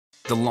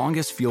The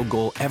longest field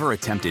goal ever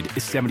attempted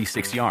is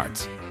 76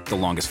 yards. The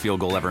longest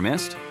field goal ever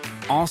missed?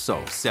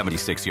 Also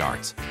 76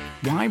 yards.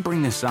 Why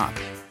bring this up?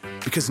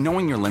 Because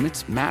knowing your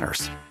limits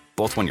matters,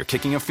 both when you're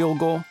kicking a field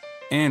goal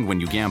and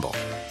when you gamble.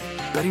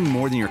 Betting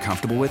more than you're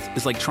comfortable with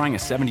is like trying a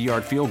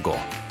 70-yard field goal.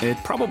 It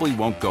probably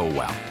won't go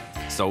well.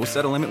 So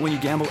set a limit when you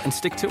gamble and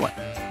stick to it.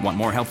 Want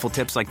more helpful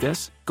tips like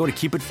this? Go to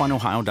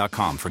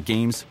keepitfunohio.com for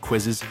games,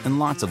 quizzes, and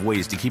lots of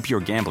ways to keep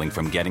your gambling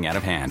from getting out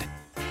of hand.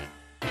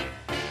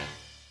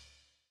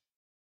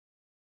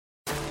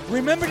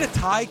 Remember the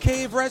Thai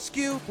cave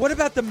rescue? What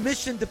about the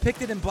mission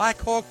depicted in Black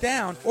Hawk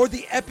Down or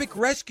the epic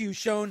rescue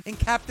shown in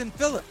Captain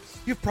Phillips?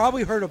 You've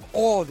probably heard of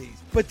all these,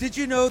 but did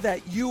you know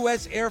that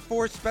U.S. Air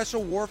Force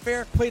Special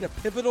Warfare played a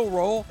pivotal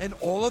role in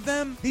all of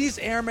them? These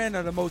airmen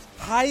are the most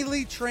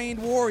highly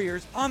trained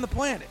warriors on the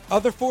planet.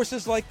 Other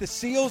forces like the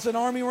SEALs and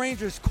Army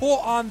Rangers call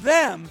on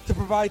them to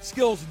provide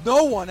skills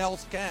no one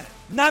else can.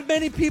 Not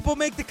many people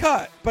make the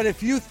cut, but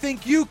if you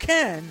think you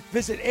can,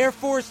 visit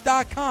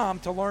airforce.com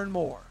to learn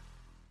more.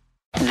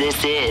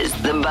 This is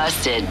the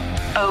Busted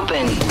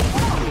Open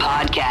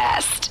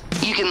Podcast.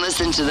 You can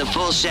listen to the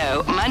full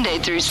show Monday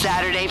through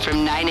Saturday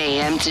from 9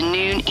 a.m. to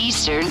noon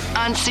Eastern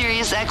on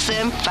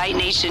SiriusXM Fight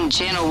Nation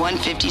Channel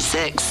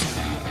 156.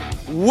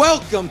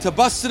 Welcome to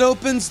Busted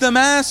Open's The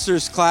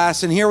Masters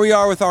class, and here we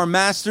are with our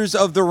Masters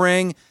of the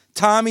Ring,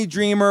 Tommy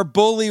Dreamer,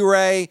 Bully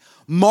Ray,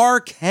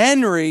 Mark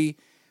Henry.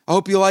 I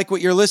hope you like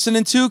what you're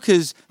listening to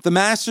because the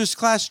Masters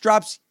class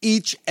drops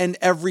each and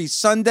every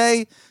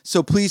Sunday.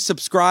 So please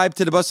subscribe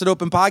to the Busted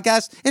Open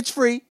podcast. It's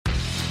free.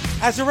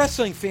 As a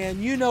wrestling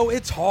fan, you know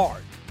it's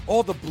hard.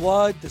 All the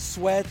blood, the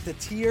sweat, the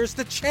tears,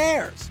 the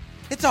chairs.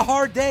 It's a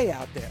hard day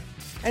out there.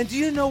 And do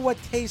you know what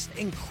tastes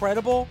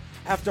incredible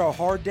after a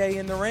hard day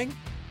in the ring?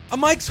 A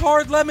Mike's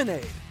Hard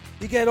Lemonade.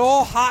 You get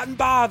all hot and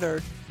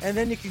bothered, and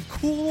then you can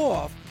cool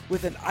off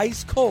with an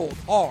ice-cold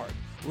hard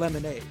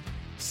lemonade.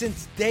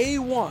 Since day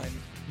one,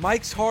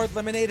 Mike's Hard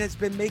Lemonade has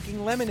been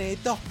making lemonade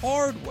the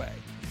hard way.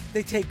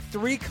 They take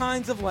 3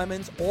 kinds of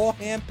lemons, all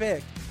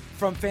hand-picked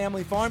from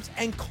family farms,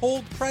 and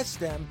cold press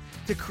them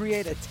to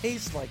create a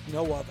taste like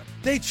no other.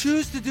 They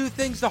choose to do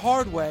things the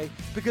hard way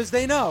because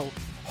they know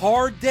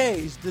hard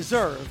days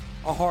deserve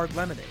a hard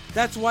lemonade.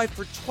 That's why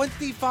for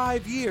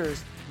 25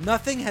 years,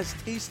 nothing has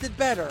tasted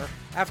better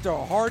after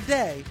a hard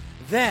day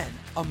than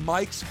a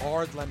Mike's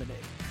Hard Lemonade.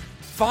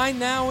 Find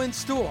now in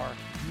store.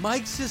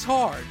 Mike's is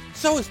hard,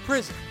 so is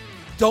prison.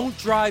 Don't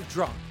drive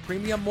drunk.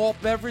 Premium malt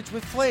beverage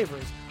with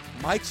flavors.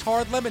 Mike's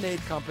Hard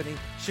Lemonade Company,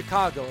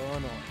 Chicago,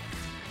 Illinois.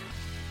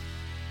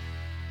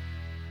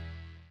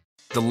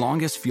 The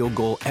longest field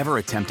goal ever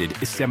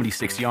attempted is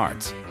 76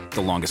 yards.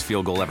 The longest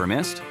field goal ever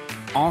missed?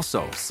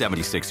 Also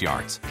 76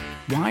 yards.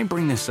 Why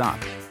bring this up?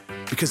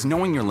 Because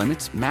knowing your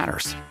limits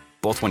matters,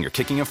 both when you're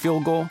kicking a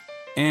field goal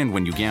and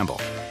when you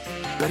gamble.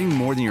 Betting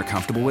more than you're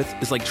comfortable with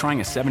is like trying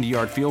a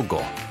 70-yard field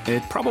goal.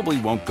 It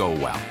probably won't go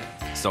well.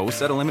 So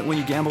set a limit when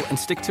you gamble and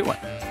stick to it.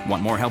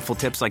 Want more helpful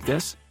tips like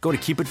this? Go to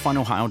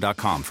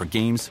keepitfunohio.com for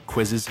games,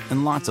 quizzes,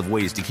 and lots of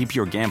ways to keep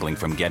your gambling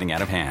from getting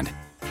out of hand.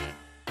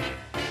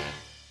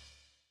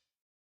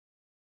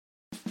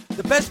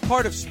 The best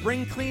part of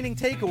spring cleaning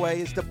takeaway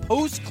is the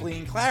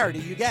post-clean clarity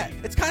you get.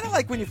 It's kind of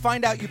like when you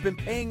find out you've been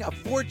paying a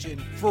fortune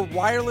for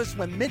wireless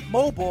when Mint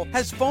Mobile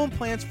has phone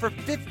plans for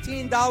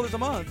 $15 a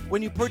month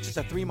when you purchase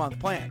a 3-month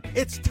plan.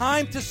 It's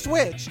time to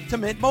switch to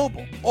Mint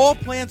Mobile. All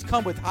plans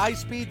come with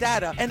high-speed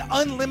data and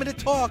unlimited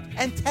talk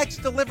and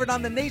text delivered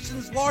on the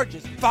nation's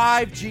largest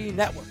 5G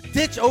network.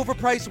 Ditch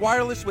overpriced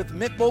wireless with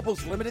Mint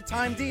Mobile's limited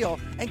time deal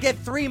and get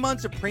 3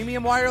 months of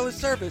premium wireless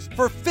service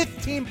for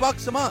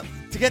 $15 a month.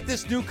 To get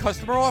this new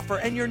customer offer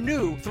and your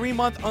new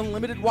 3-month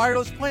unlimited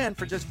wireless plan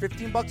for just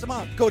 $15 a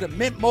month, go to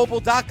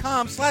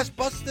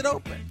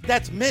mintmobile.com/bustedopen.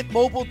 That's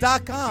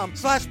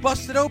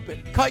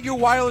mintmobile.com/bustedopen. Cut your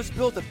wireless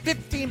bill to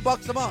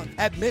 $15 a month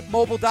at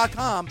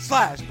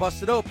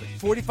mintmobile.com/bustedopen.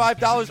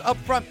 $45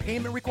 upfront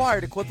payment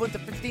required, equivalent to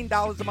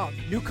 $15 a month.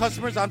 New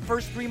customers on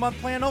first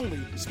 3-month plan only.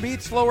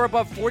 Speed slower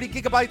above 40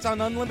 gigabytes on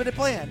unlimited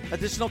plan.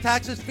 Additional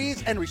taxes,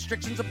 fees, and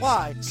restrictions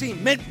apply. See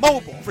Mint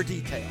Mobile for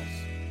details.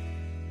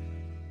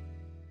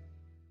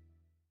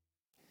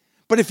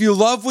 But if you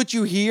love what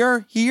you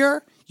hear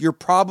here, you're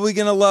probably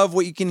going to love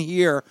what you can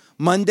hear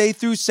Monday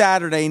through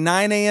Saturday,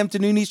 9 a.m. to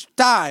noon Eastern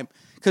time,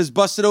 because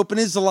Busted Open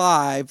is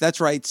live. That's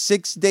right,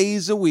 6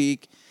 days a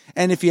week.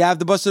 And if you have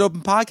the Busted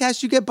Open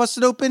podcast, you get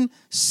Busted Open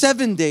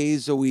 7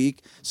 days a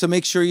week. So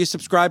make sure you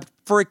subscribe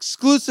for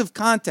exclusive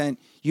content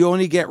you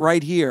only get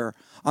right here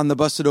on the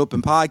Busted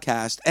Open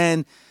podcast.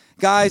 And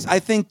guys, I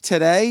think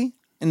today,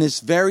 in this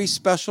very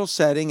special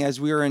setting,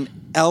 as we are in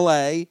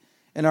L.A.,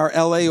 in our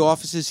LA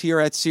offices here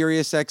at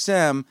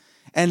SiriusXM,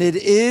 and it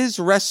is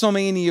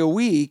WrestleMania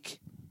week,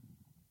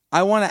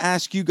 I want to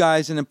ask you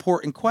guys an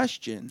important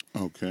question.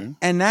 Okay.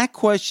 And that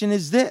question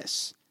is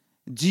this.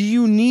 Do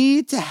you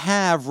need to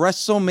have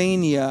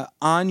WrestleMania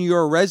on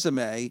your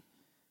resume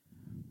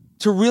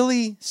to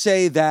really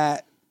say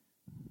that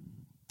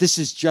this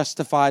is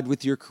justified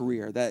with your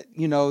career, that,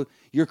 you know,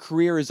 your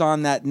career is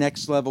on that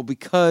next level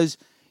because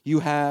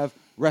you have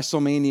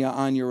WrestleMania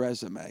on your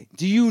resume?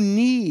 Do you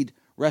need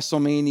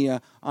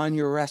WrestleMania on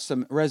your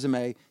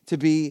resume to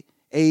be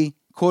a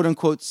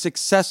quote-unquote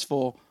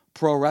successful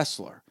pro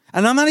wrestler?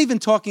 And I'm not even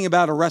talking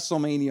about a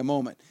WrestleMania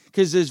moment,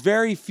 because there's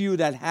very few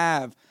that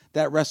have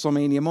that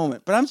WrestleMania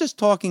moment. But I'm just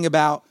talking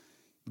about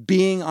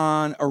being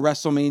on a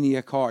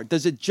WrestleMania card.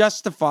 Does it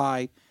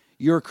justify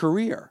your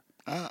career?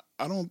 I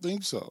don't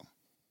think so.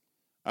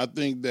 I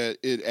think that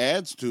it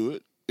adds to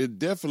it. It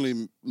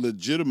definitely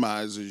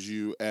legitimizes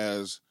you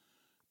as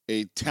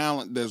a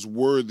talent that's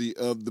worthy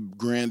of the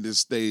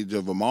grandest stage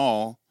of them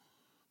all.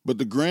 But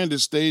the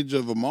grandest stage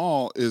of them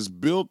all is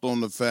built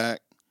on the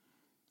fact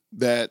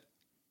that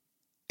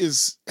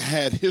it's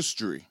had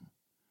history.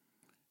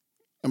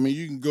 I mean,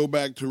 you can go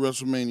back to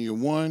WrestleMania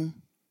 1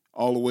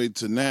 all the way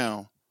to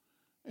now,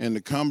 and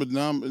the common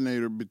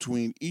denominator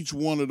between each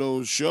one of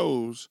those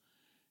shows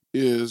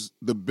is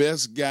the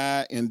best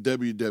guy in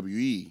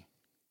WWE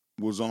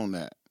was on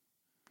that.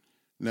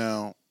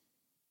 Now,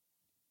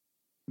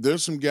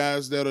 there's some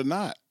guys that are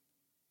not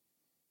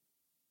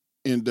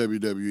in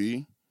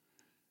WWE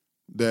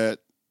that,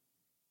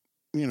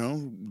 you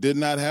know, did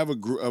not have a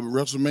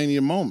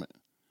WrestleMania moment.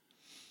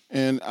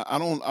 And I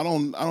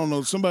don't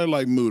know, somebody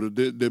like Muta,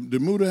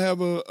 did Muta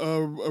have a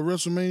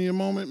WrestleMania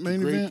moment,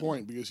 main event? Great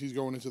point, because he's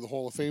going into the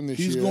Hall of Fame this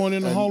year. He's going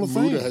in the Hall of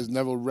Fame. Muta has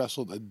never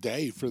wrestled a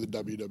day for the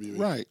WWE.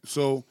 Right.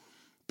 So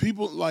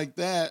people like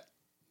that,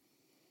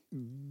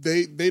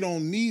 they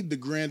don't need the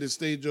grandest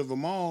stage of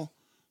them all.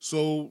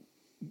 So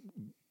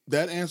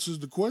that answers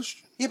the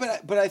question. Yeah,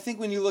 but I think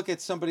when you look at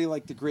somebody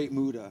like the Great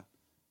Muta,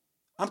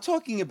 I'm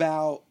talking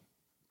about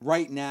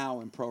right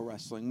now in pro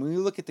wrestling. When you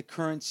look at the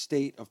current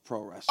state of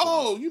pro wrestling.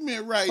 Oh, you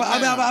meant right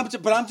now.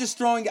 I'm just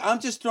throwing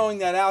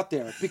that out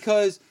there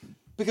because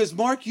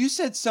Mark, you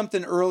said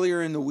something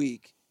earlier in the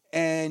week,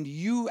 and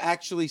you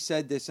actually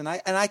said this, and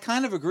I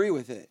kind of agree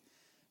with it,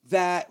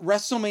 that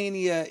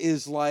WrestleMania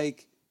is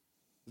like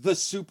the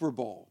Super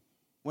Bowl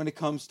when it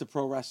comes to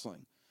pro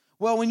wrestling.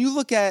 Well, when you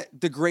look at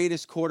the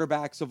greatest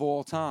quarterbacks of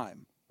all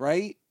time,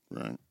 right?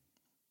 Right.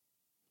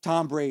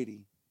 Tom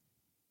Brady,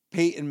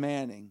 Peyton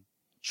Manning,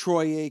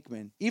 Troy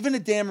Aikman, even a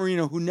Dan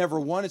Marino who never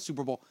won a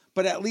Super Bowl,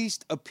 but at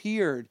least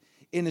appeared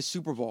in a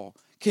Super Bowl.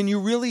 Can you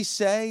really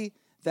say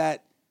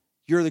that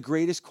you're the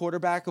greatest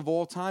quarterback of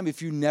all time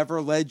if you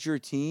never led your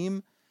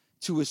team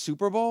to a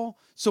Super Bowl?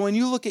 So when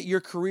you look at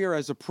your career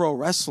as a pro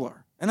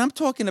wrestler, and I'm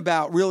talking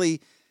about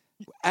really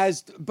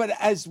as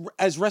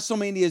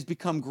WrestleMania has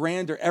become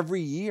grander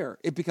every year,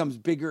 it becomes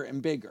bigger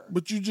and bigger.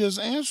 But you just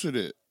answered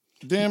it.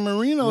 Dan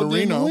Marino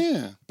didn't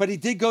win. But he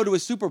did go to a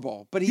Super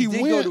Bowl. But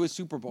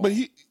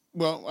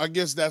I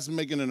guess that's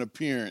making an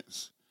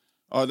appearance.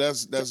 Oh,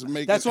 that's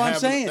making. That's what I'm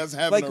saying. That's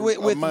having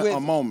a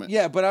moment.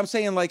 Yeah, but I'm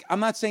saying, like, I'm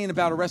not saying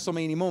about a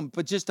WrestleMania moment,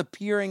 but just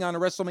appearing on a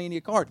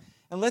WrestleMania card.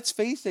 And let's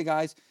face it,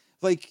 guys,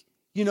 like,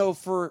 you know,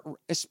 for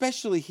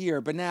especially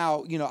here, but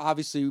now, you know,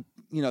 obviously,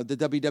 you know, the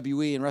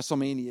WWE and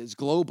WrestleMania is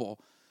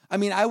global. I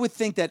mean, I would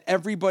think that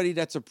everybody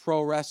that's a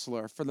pro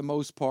wrestler, for the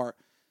most part,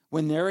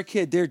 when they're a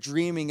kid, they're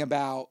dreaming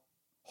about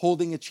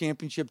holding a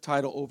championship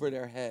title over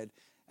their head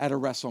at a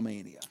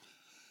WrestleMania.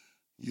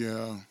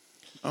 Yeah.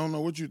 I don't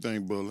know what you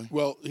think, Bully.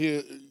 Well,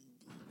 here,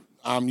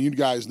 you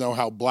guys know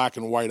how black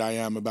and white I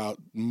am about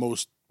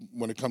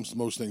when it comes to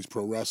most things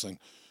pro wrestling.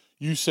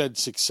 You said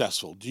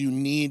successful. Do you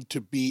need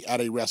to be at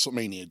a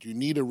WrestleMania? Do you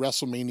need a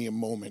WrestleMania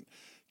moment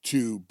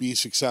to be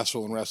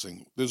successful in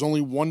wrestling? There's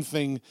only one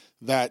thing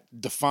that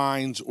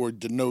defines or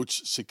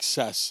denotes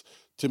success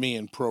to me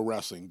in pro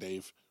wrestling,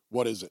 Dave.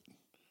 What is it?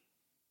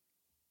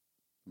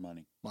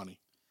 Money.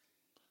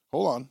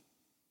 Hold on.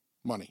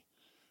 Money.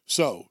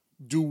 So,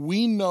 do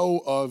we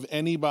know of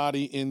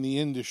anybody in the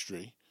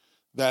industry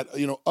that,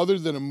 you know, other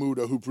than a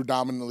Muta who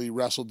predominantly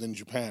wrestled in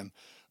Japan,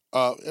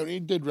 he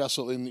did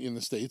wrestle in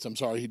the States. I'm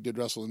sorry, he did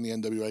wrestle in the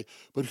NWA.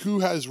 But who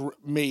has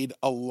made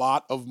a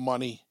lot of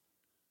money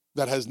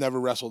that has never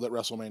wrestled at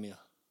WrestleMania?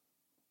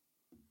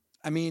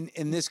 I mean,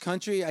 in this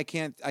country, I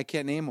can't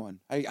name one.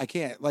 I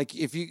can't. Like,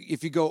 if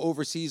you go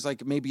overseas,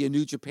 like maybe a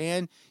New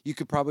Japan, you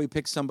could probably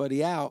pick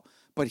somebody out.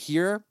 But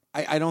here,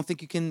 I don't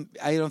think you can.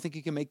 I don't think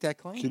you can make that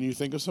claim. Can you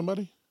think of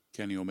somebody?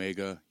 Kenny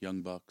Omega,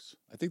 Young Bucks.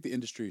 I think the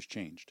industry has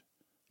changed.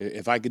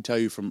 If I could tell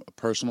you from a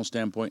personal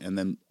standpoint, and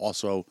then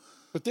also,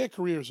 but their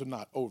careers are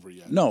not over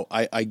yet. No,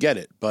 I get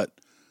it. But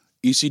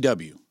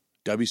ECW,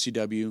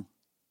 WCW,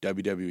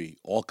 WWE,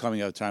 all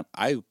coming out of time.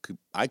 I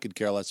could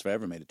care less if I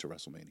ever made it to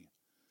WrestleMania.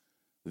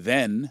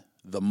 Then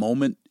the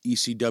moment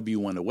ECW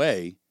went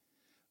away,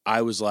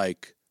 I was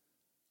like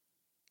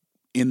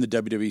in the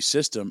WWE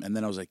system, and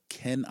then I was like,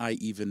 can I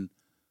even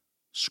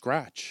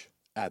scratch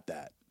at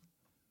that?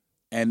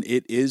 And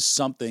it is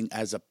something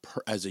as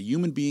a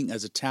human being,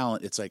 as a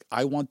talent, it's like,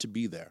 I want to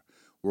be there.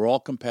 We're all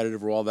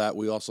competitive. We're all that.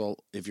 We also,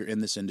 if you're in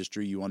this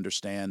industry, you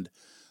understand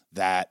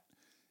that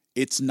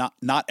it's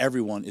not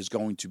everyone is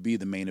going to be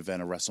the main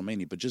event of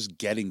WrestleMania, but just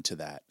getting to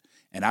that.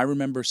 And I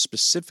remember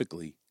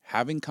specifically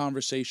having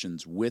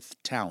conversations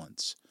with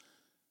talents,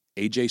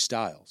 AJ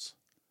Styles,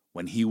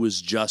 when he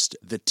was just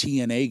the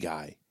TNA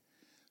guy,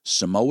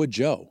 Samoa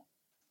Joe,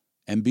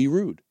 and B.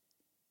 Rude.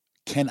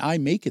 can I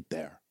make it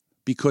there?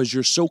 Because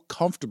you're so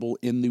comfortable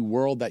in the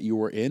world that you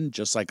were in,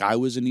 just like I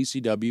was in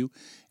ECW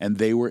and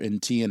they were in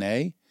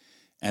TNA.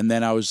 And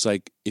then I was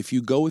like, if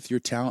you go with your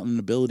talent and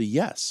ability,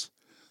 yes,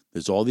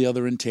 there's all the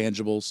other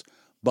intangibles.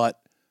 But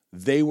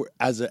they were,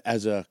 as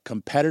a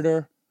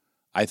competitor,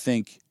 I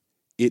think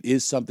it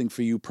is something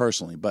for you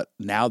personally. But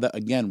now that,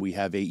 again, we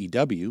have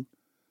AEW,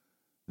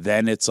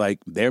 then it's like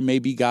there may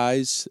be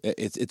guys,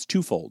 it's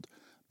twofold.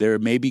 There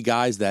may be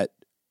guys that,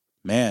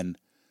 man,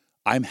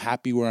 I'm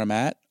happy where I'm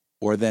at.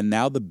 Or then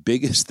now the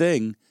biggest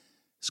thing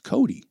is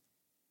Cody.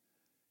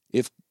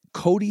 If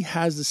Cody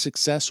has the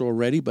success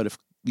already, but if,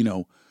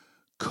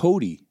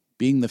 Cody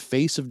being the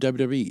face of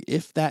WWE,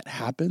 if that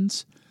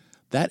happens,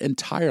 that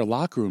entire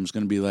locker room is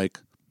going to be like,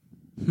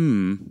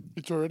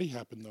 It's already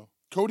happened, though.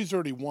 Cody's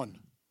already won.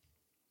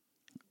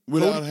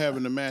 Without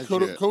having a match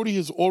yet. Cody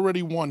has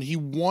already won. He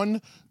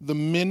won the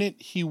minute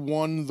he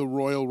won the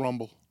Royal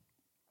Rumble.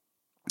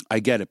 I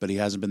get it, but he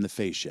hasn't been the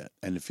face yet.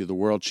 And if you're the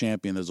world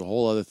champion, there's a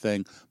whole other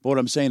thing. But what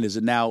I'm saying is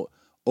it now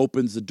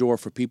opens the door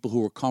for people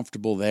who are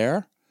comfortable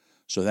there.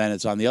 So then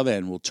it's on the other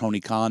end. Well, Tony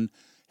Khan,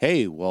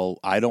 hey, well,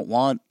 I don't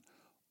want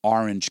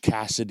Orange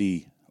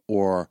Cassidy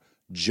or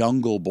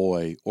Jungle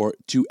Boy or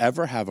to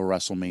ever have a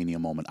WrestleMania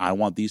moment. I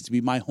want these to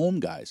be my home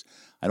guys.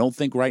 I don't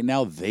think right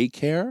now they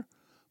care,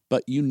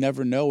 but you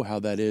never know how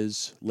that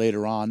is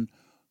later on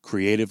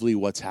creatively,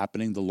 what's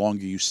happening. The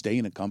longer you stay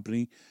in a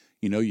company,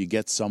 you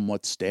get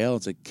somewhat stale.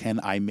 It's like, can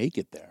I make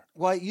it there?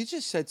 Well, you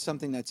just said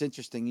something that's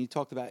interesting. You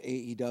talked about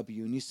AEW,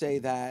 and you say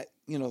that,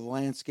 the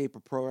landscape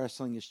of pro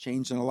wrestling has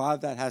changed, and a lot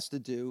of that has to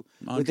do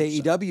with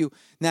 100%. AEW.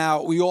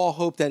 Now, we all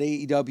hope that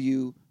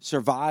AEW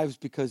survives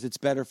because it's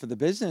better for the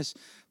business,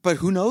 but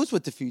who knows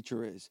what the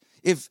future is?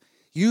 If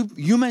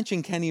you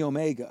mentioned Kenny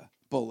Omega,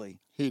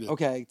 Bully. He did.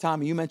 Okay,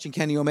 Tommy, you mentioned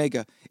Kenny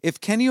Omega.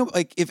 If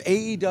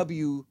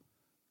AEW,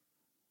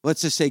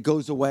 let's just say,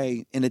 goes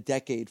away in a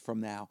decade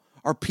from now,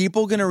 are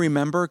people going to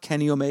remember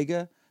Kenny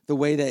Omega the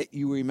way that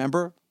you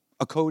remember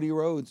a Cody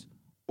Rhodes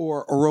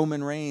or a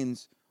Roman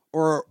Reigns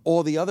or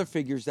all the other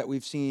figures that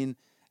we've seen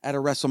at a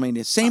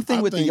WrestleMania? Same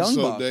thing with the Young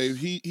Bucks. Dave.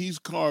 He's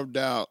carved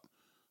out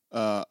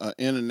an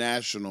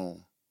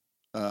international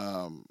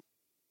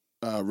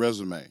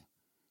resume.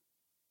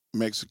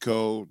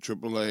 Mexico,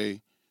 AAA,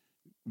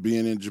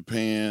 being in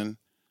Japan.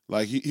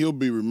 Like, he'll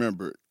be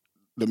remembered.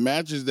 The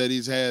matches that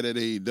he's had at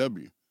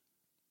AEW,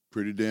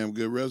 pretty damn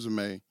good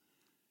resume.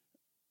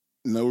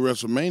 No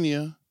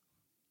WrestleMania,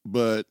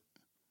 but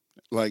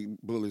like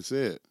Bully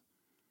said,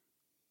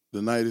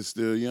 the night is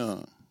still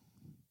young.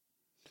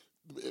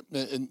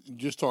 And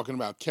just talking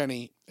about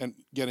Kenny and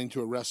getting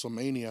to a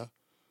WrestleMania,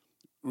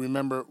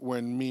 remember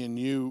when me and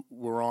you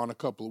were on a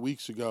couple of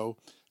weeks ago,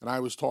 and I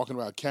was talking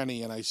about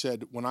Kenny, and I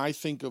said, when I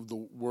think of the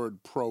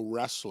word pro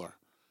wrestler,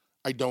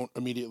 I don't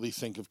immediately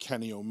think of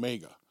Kenny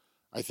Omega.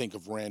 I think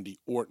of Randy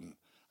Orton.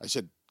 I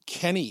said,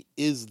 Kenny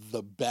is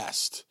the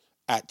best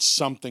at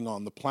something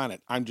on the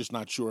planet. I'm just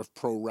not sure if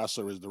pro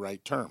wrestler is the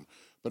right term.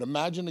 But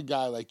imagine a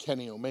guy like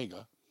Kenny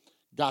Omega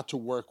got to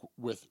work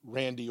with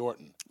Randy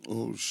Orton.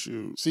 Oh,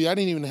 shoot. See, I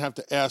didn't even have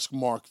to ask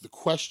Mark the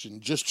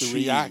question, just the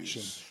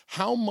reaction.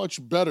 How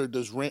much better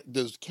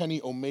does Kenny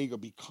Omega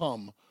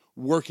become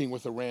working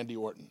with a Randy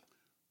Orton?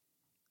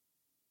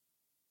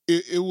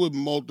 It would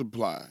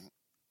multiply.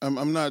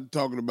 I'm not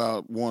talking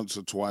about once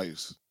or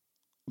twice.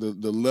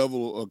 The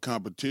level of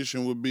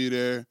competition would be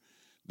there.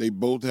 They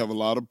both have a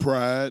lot of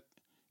pride.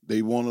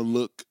 They want to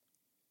look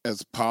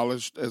as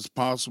polished as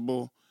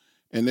possible,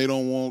 and they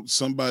don't want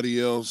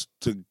somebody else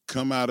to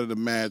come out of the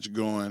match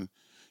going,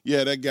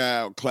 yeah, that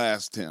guy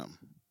outclassed him.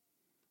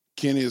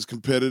 Kenny is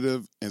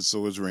competitive, and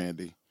so is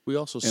Randy. We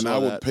also saw and I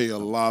would that. pay a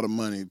lot of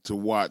money to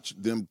watch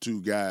them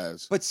two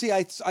guys. But see,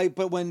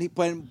 when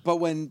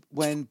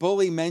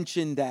Bully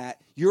mentioned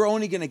that, you're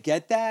only going to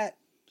get that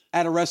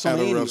at a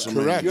WrestleMania.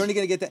 Correct. You're only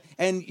going to get that.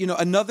 And,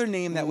 another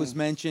name that was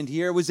mentioned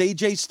here was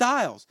AJ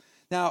Styles.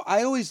 Now,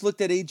 I always looked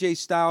at AJ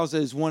Styles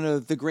as one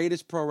of the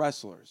greatest pro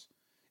wrestlers,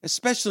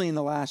 especially in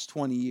the last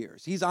 20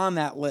 years. He's on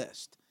that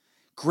list.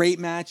 Great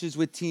matches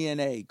with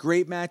TNA,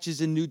 great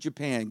matches in New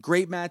Japan,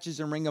 great matches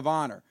in Ring of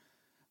Honor.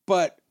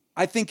 But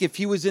I think if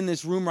he was in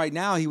this room right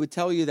now, he would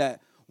tell you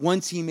that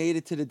once he made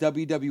it to the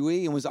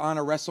WWE and was on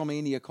a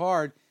WrestleMania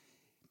card,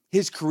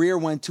 his career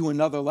went to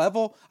another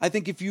level. I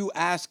think if you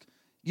ask,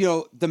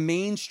 the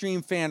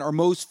mainstream fan or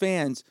most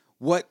fans,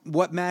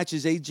 what match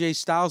is AJ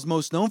Styles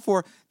most known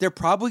for, they're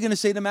probably going to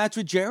say the match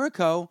with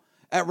Jericho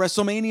at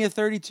WrestleMania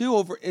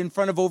 32 in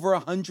front of over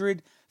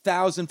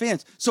 100,000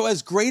 fans. So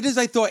as great as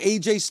I thought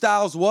AJ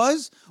Styles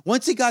was,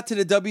 once he got to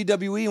the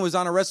WWE and was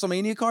on a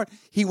WrestleMania card,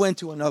 he went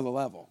to another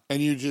level.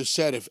 And you just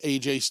said if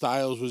AJ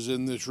Styles was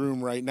in this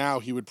room right now,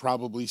 he would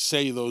probably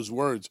say those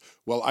words.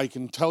 Well, I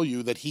can tell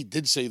you that he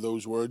did say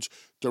those words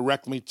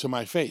directly to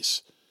my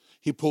face.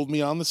 He pulled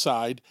me on the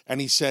side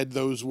and he said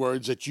those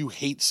words that you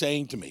hate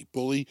saying to me.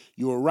 Bully,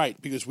 you were right,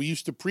 because we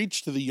used to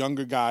preach to the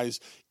younger guys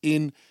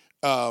in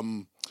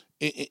TNA.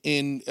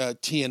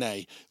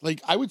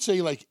 Like, I would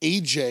say like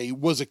AJ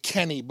was a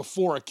Kenny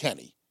before a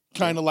Kenny.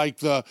 kind of like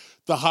the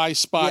high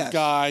spot Yes.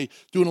 guy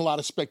doing a lot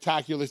of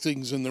spectacular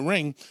things in the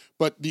ring.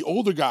 But the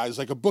older guys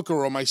like a Booker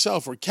or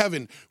myself or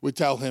Kevin would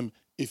tell him,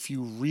 if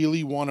you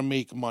really want to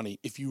make money,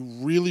 if you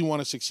really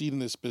want to succeed in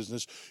this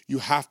business, you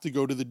have to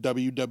go to the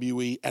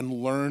WWE and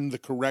learn the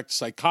correct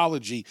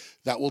psychology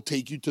that will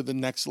take you to the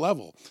next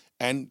level.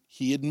 And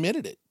he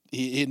admitted it.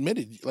 He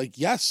admitted, like,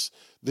 yes,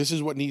 this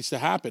is what needs to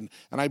happen.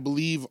 And I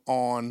believe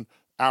on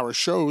our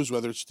shows,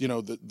 whether it's,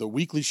 the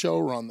weekly show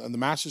or on the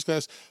Masters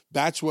Class,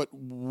 that's what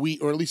we,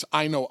 or at least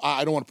I know,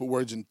 I don't want to put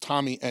words in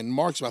Tommy and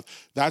Mark's mouth.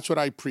 That's what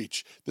I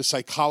preach, the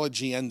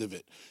psychology end of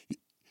it.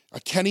 A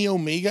Kenny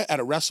Omega at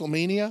a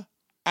WrestleMania?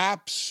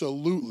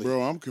 Absolutely.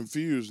 Bro, I'm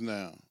confused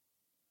now.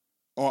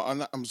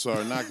 Oh, I'm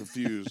sorry, not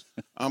confused.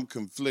 I'm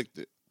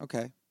conflicted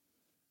Okay.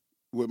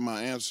 with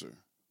my answer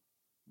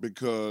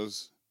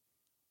because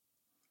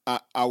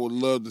I would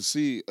love to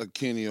see a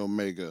Kenny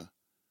Omega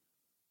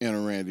and a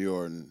Randy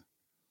Orton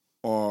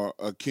or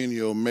a Kenny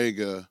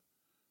Omega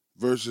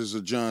versus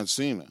a John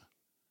Cena.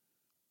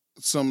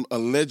 A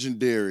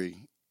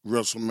legendary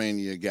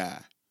WrestleMania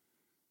guy.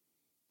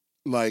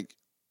 Like,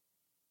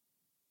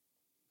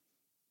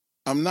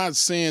 I'm not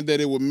saying that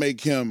it would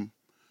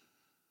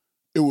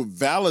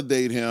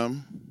validate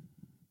him,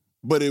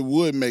 but it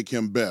would make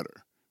him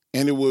better.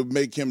 And it would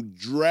make him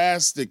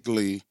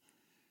drastically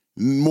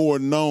more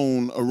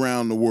known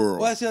around the world.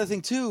 Well, that's the other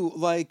thing, too.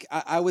 Like,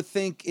 I would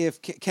think if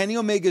Kenny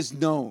Omega's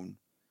known,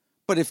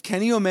 but if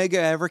Kenny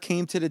Omega ever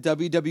came to the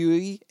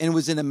WWE and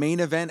was in a main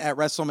event at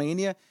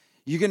WrestleMania,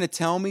 you're going to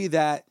tell me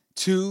that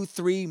 2,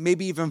 3,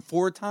 maybe even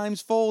 4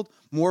 times fold,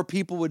 more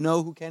people would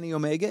know who Kenny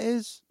Omega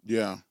is?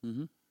 Yeah.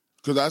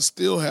 Because I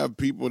still have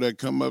people that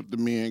come up to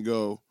me and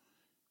go,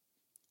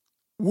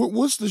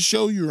 what's the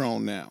show you're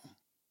on now?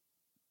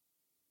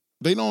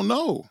 They don't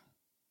know.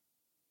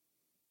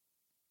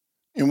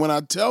 And when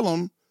I tell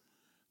them,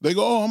 they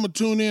go, "Oh, I'm gonna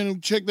tune in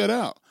and check that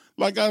out."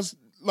 Like I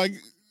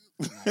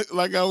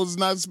was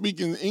not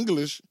speaking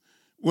English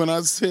when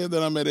I said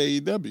that I'm at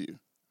AEW.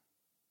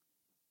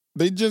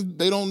 They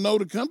don't know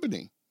the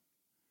company.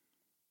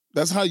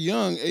 That's how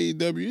young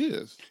AEW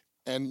is.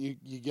 And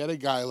you get a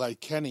guy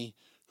like Kenny,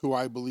 who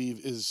I believe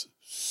is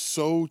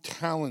so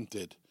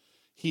talented.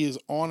 He is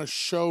on a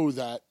show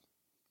that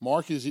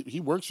he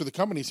works for the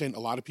company, saying a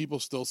lot of people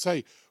still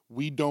say,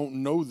 we don't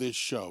know this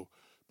show.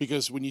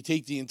 Because when you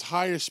take the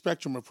entire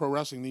spectrum of pro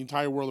wrestling, the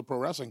entire world of pro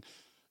wrestling,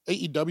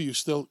 AEW is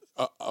still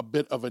a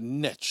bit of a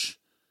niche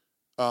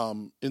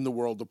in the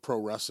world of pro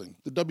wrestling.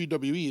 The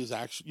WWE is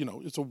actually,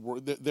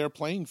 their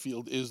playing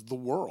field is the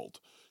world.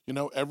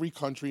 Every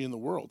country in the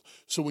world.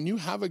 So when you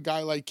have a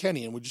guy like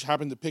Kenny, and we just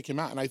happen to pick him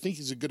out, and I think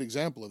he's a good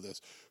example of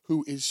this,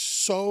 who is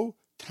so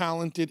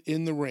talented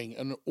in the ring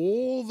and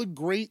all the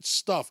great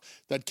stuff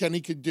that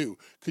Kenny could do.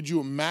 Could you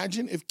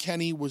imagine if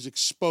Kenny was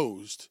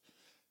exposed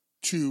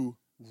to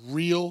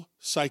real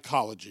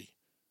psychology?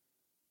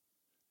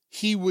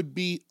 He would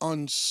be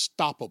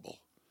unstoppable.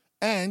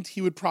 And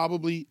he would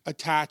probably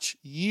attach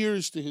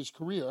years to his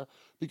career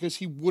because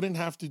he wouldn't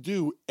have to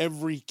do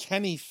every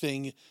Kenny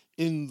thing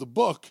in the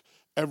book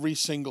every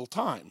single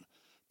time.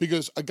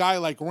 Because a guy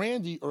like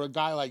Randy or a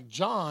guy like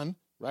John,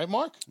 right,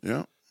 Mark?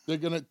 Yeah. They're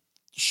going to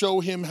show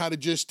him how to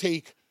just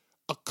take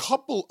a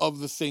couple of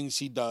the things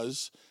he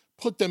does,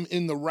 put them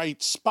in the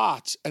right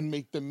spots, and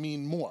make them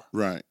mean more.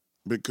 Right.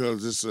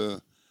 Because it's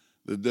the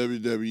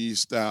WWE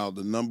style,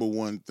 the number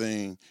one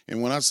thing.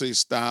 And when I say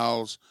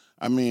styles,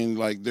 I mean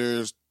like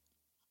there's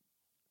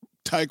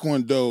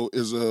Taekwondo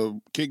is a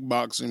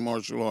kickboxing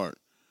martial art.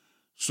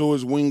 So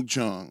is Wing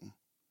Chun.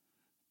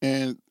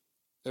 And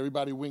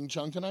everybody Wing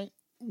Chun tonight?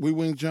 We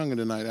Wing Chun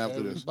tonight after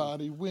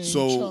everybody this. Wing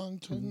Chun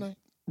tonight.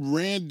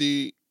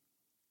 Randy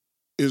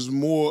is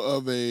more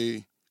of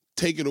a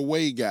take it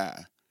away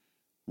guy.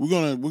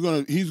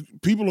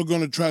 People are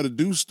gonna try to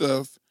do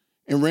stuff,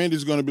 and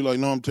Randy's gonna be like,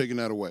 "No, I'm taking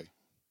that away."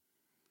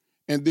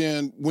 And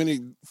then when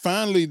it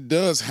finally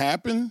does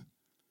happen,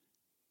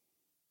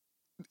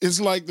 it's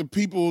like the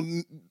people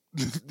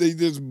they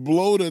just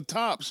blow their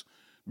tops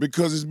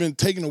because it's been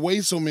taken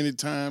away so many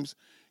times.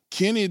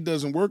 Kenny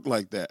doesn't work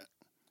like that.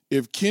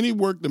 If Kenny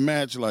worked the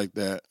match like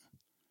that,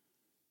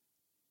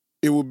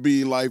 it would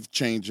be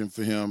life-changing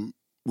for him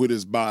with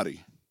his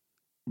body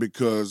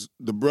because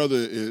the brother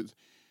is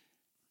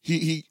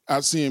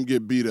I see him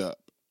get beat up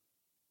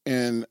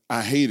and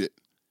I hate it,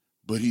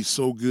 but he's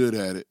so good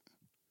at it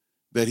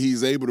that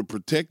he's able to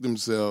protect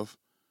himself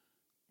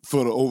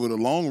over the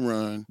long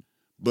run.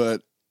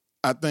 But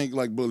I think,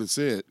 like Bullet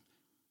said,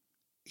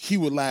 he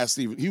would last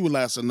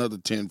another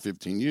 10,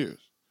 15 years.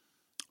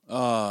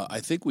 I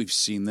think we've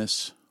seen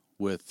this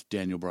with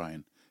Daniel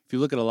Bryan. If you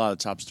look at a lot of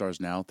top stars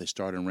now, they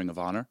start in Ring of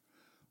Honor,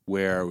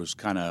 where it was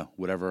kind of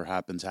whatever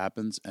happens,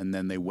 and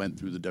then they went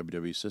through the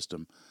WWE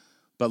system.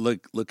 But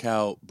look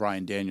how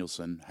Bryan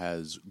Danielson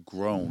has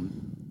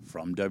grown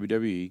from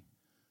WWE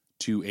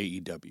to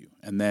AEW.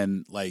 And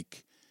then,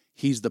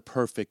 he's the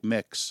perfect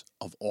mix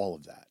of all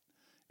of that.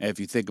 And if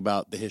you think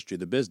about the history of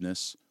the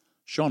business,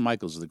 Shawn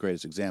Michaels is the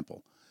greatest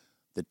example.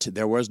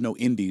 There was no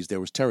indies, there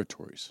was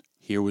territories.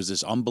 Here was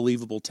this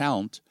unbelievable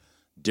talent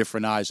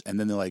different eyes. And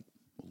then they're like,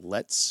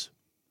 let's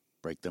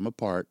break them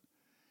apart.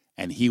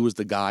 And he was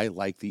the guy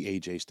like the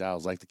AJ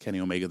Styles, like the Kenny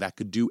Omega, that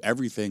could do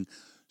everything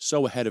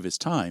so ahead of his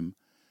time.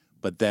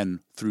 But then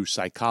through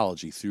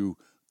psychology, through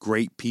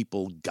great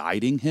people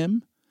guiding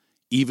him,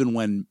 even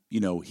when,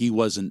 he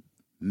wasn't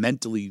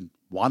mentally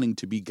wanting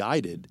to be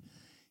guided,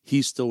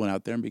 he still went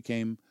out there and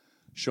became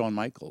Shawn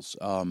Michaels.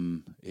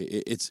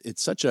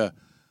 It's such a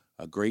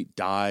great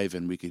dive,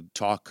 and we could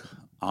talk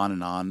on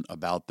and on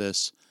about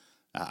this.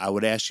 I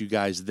would ask you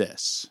guys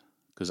this,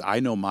 because I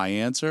know my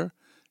answer,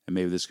 and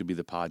maybe this could be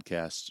the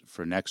podcast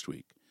for next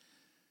week.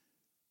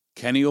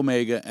 Kenny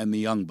Omega and the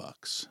Young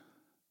Bucks,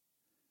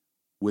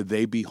 would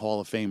they be Hall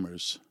of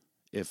Famers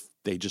if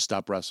they just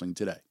stopped wrestling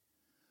today?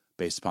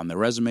 Based upon their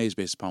resumes,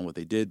 based upon what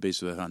they did,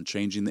 based on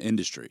changing the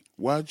industry.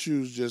 Why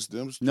choose just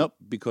them? Nope,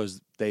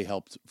 because they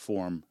helped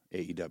form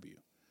AEW.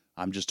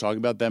 I'm just talking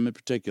about them in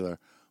particular.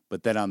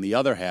 But then on the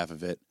other half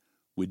of it,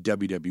 would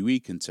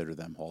WWE consider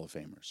them Hall of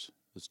Famers?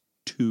 It's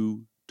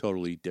two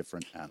totally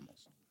different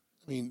animals.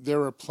 I mean,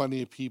 there are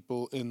plenty of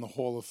people in the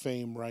Hall of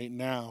Fame right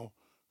now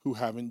who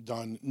haven't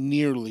done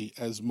nearly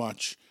as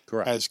much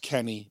as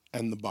Kenny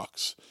and the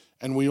Bucks.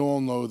 And we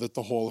all know that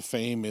the Hall of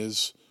Fame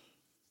is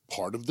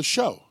part of the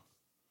show.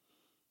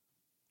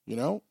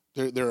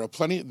 There are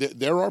plenty.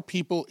 There are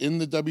people in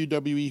the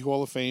WWE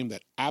Hall of Fame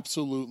that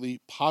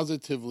absolutely,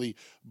 positively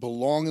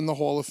belong in the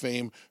Hall of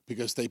Fame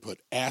because they put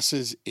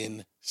asses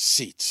in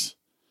seats.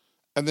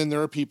 And then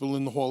there are people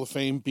in the Hall of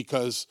Fame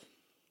because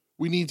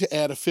we need to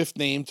add a fifth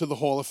name to the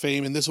Hall of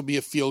Fame, and this will be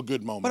a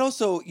feel-good moment. But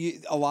also,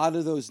 a lot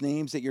of those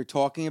names that you're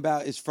talking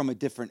about is from a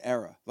different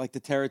era, like the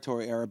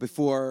territory era,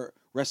 before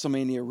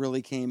WrestleMania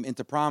really came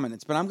into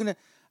prominence. But I'm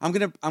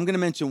gonna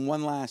mention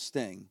one last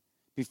thing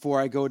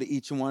before I go to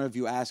each one of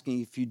you,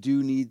 asking if you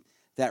do need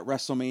that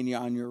WrestleMania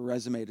on your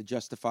resume to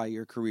justify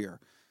your career.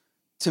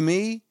 To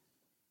me,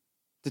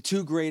 the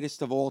two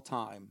greatest of all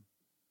time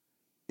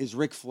is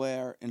Ric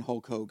Flair and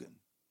Hulk Hogan.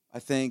 I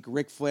think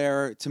Ric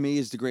Flair, to me,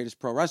 is the greatest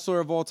pro wrestler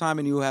of all time,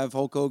 and you have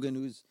Hulk Hogan,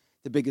 who's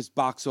the biggest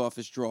box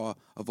office draw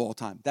of all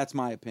time. That's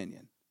my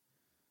opinion.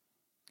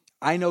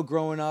 I know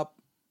growing up,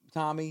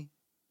 Tommy,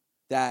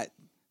 that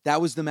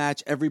was the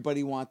match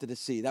everybody wanted to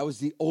see. That was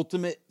the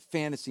ultimate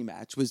fantasy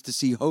match, was to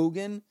see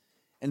Hogan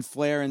and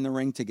Flair in the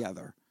ring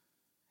together.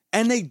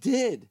 And they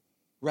did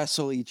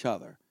wrestle each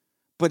other.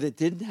 But it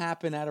didn't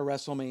happen at a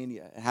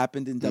WrestleMania. It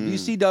happened in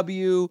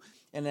WCW,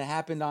 and it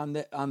happened on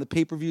the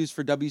pay-per-views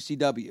for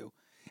WCW.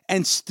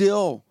 And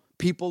still,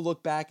 people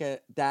look back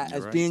at that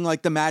as being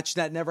like the match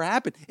that never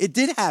happened. It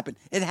did happen.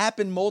 It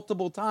happened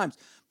multiple times.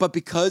 But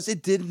because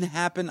it didn't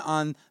happen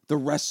on the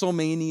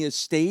WrestleMania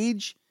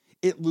stage,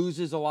 it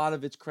loses a lot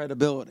of its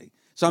credibility.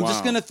 So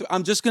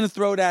I'm just gonna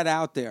throw that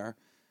out there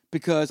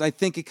because I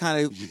think it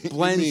kind of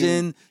blends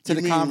in to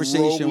the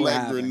conversation we're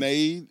having.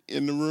 Grenade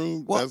in the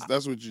room. Well,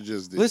 that's what you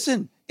just did.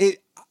 Listen,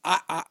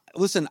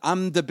 listen.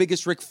 I'm the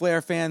biggest Ric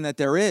Flair fan that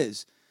there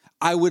is.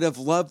 I would have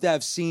loved to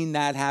have seen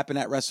that happen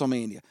at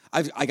WrestleMania.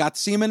 I got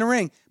to see him in the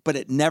ring, but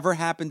it never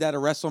happened at a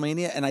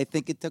WrestleMania, and I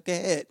think it took a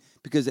hit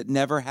because it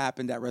never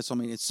happened at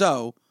WrestleMania.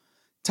 So,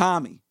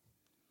 Tommy,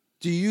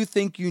 do you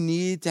think you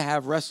need to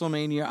have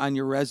WrestleMania on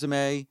your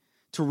resume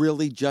to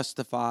really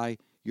justify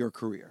your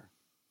career?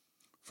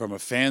 From a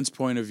fan's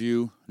point of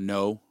view,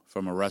 no.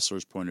 From a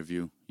wrestler's point of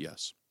view,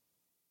 yes.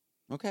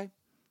 Okay.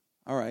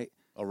 All right.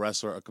 A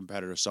wrestler, a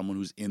competitor, someone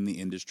who's in the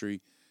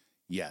industry,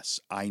 yes.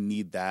 I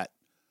need that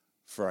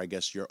for, I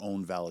guess, your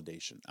own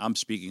validation. I'm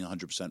speaking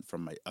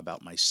 100%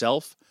 about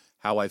myself,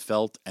 how I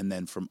felt, and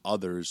then from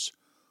others.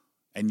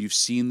 And you've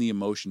seen the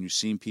emotion. You've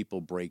seen people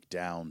break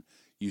down.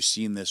 You've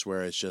seen this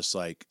where it's just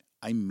like,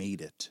 I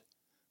made it.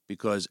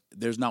 Because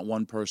there's not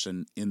one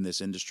person in this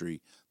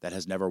industry that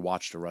has never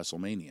watched a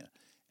WrestleMania.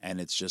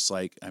 And it's just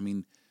like, I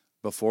mean,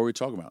 before we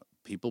talk about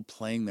people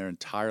playing their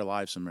entire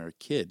lives from they're a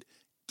kid,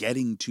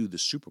 getting to the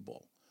Super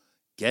Bowl.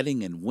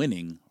 Getting and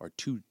winning are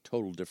two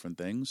total different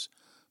things.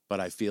 But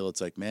I feel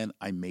it's like, man,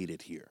 I made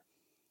it here.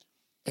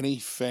 Any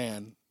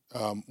fan,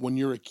 when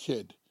you're a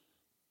kid,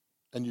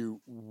 and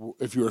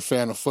if you're a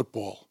fan of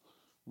football,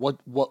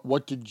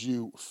 what did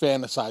you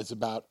fantasize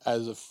about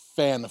as a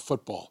fan of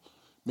football?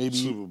 Maybe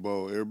Super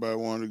Bowl. Everybody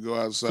wanted to go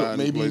outside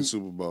and play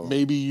Super Bowl.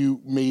 Maybe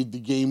you made the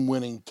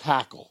game-winning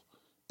tackle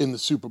in the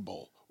Super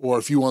Bowl, or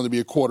if you wanted to be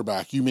a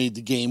quarterback, you made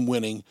the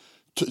game-winning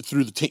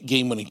through the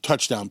game-winning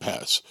touchdown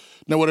pass.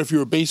 Now, what if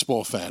you're a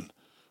baseball fan?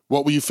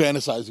 What were you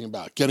fantasizing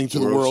about? Getting to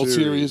the World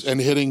Series and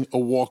hitting a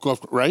walk-off,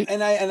 right?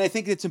 And I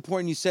think it's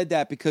important you said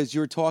that because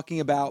you're talking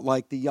about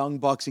like the Young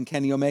Bucks and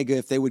Kenny Omega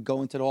if they would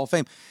go into the Hall of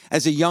Fame.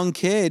 As a young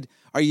kid,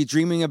 are you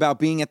dreaming about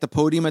being at the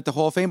podium at the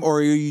Hall of Fame, or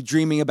are you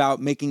dreaming about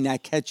making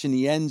that catch in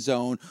the end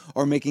zone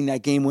or making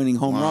that game-winning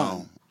home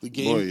run? The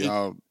game.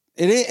 Boy,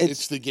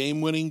 It's the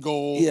game-winning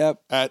goal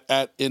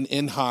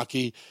in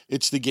hockey.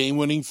 It's the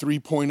game-winning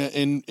three-pointer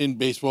in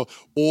baseball,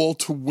 all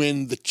to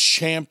win the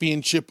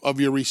championship of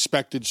your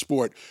respected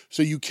sport.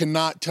 So you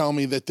cannot tell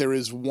me that there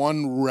is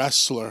one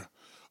wrestler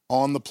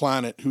on the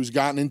planet who's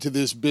gotten into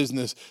this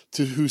business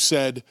who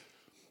said,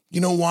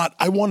 you know what,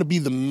 I want to be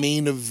the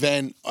main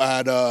event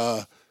at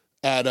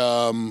at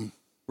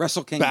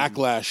Wrestle Kingdom.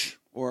 Backlash,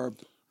 Or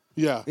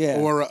yeah, Yeah.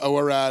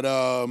 or at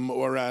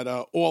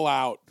All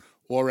Out,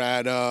 or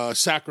at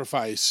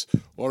Sacrifice,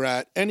 or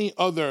at any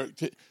other.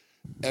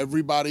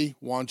 Everybody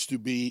wants to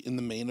be in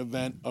the main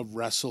event of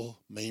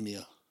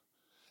WrestleMania.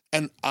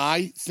 And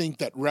I think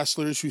that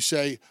wrestlers who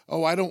say,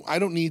 "Oh, I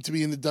don't need to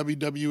be in the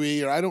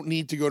WWE, or I don't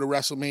need to go to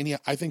WrestleMania,"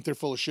 I think they're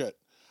full of shit.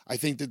 I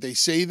think that they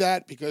say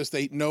that because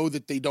they know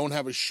that they don't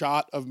have a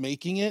shot of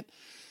making it.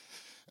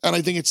 And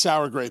I think it's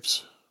sour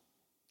grapes.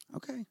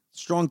 Okay.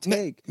 Strong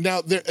take.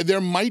 Now,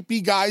 there might be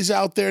guys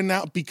out there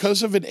now,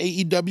 because of an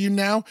AEW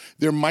now,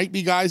 there might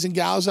be guys and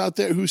gals out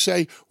there who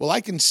say, well,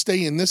 I can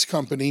stay in this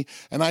company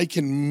and I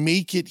can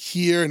make it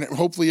here and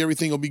hopefully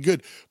everything will be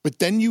good. But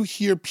then you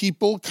hear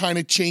people kind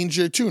of change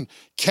their tune.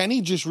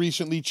 Kenny just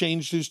recently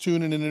changed his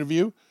tune in an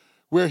interview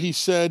where he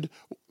said,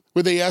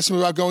 where they asked him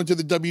about going to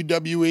the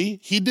WWE,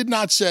 he did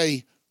not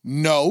say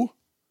no.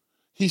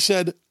 He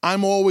said,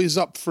 I'm always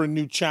up for a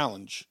new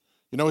challenge.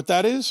 You know what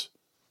that is?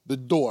 The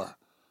door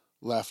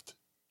left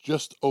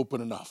just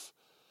open enough.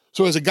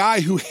 So as a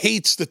guy who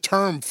hates the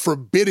term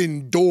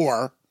forbidden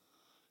door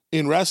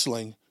in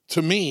wrestling,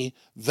 to me,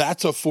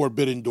 that's a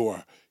forbidden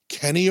door.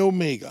 Kenny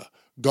Omega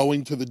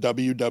going to the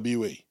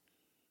WWE.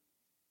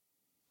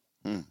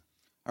 All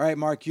right,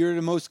 Mark, you're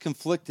the most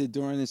conflicted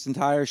during this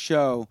entire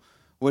show.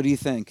 What do you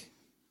think?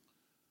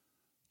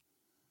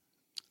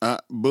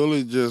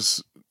 Bully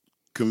just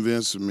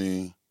convinced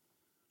me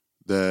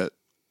that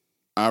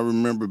I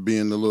remember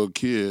being a little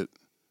kid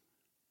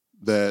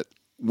that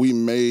we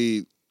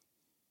made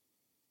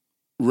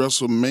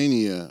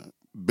WrestleMania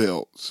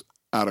belts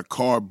out of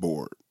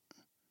cardboard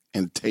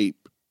and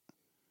tape.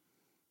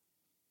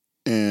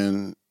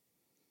 And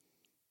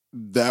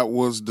that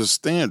was the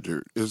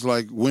standard. It's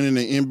like winning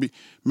the NBA.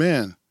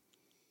 Man,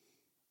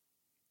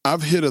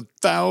 I've hit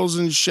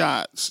 1,000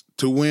 shots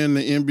to win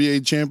the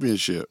NBA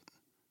championship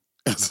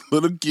as a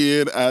little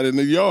kid out in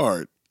the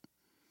yard.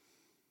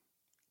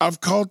 I've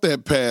caught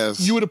that pass.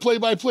 You were the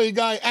play-by-play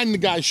guy and the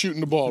guy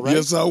shooting the ball, right?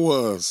 Yes, I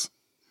was.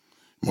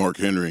 Mark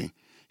Henry,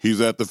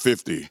 he's at the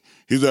 50.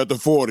 He's at the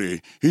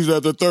 40. He's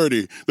at the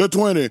 30, the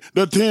 20,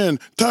 the 10.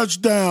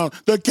 Touchdown.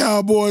 The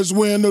Cowboys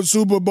win the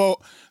Super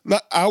Bowl.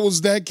 I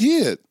was that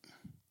kid.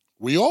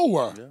 We all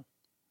were. Yeah.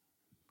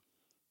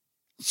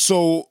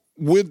 So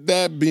with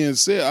that being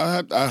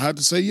said, I had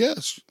to say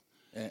yes.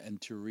 And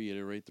to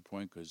reiterate the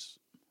point, because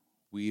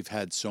we've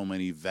had so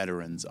many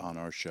veterans on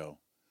our show.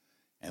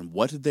 And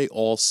what did they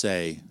all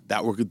say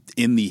that were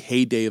in the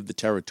heyday of the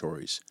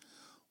territories?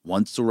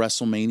 Once the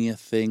WrestleMania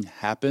thing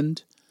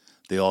happened,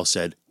 they all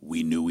said,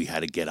 we knew we had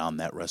to get on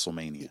that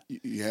WrestleMania.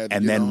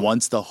 And then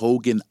once the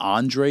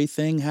Hogan-Andre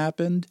thing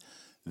happened,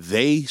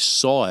 they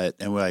saw it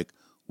and were like,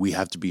 we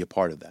have to be a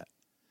part of that.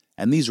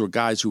 And these were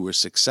guys who were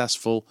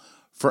successful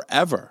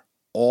forever,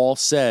 all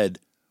said,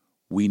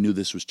 we knew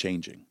this was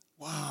changing.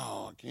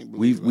 Wow, I can't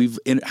believe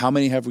how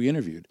many have we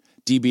interviewed?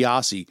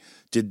 DiBiase,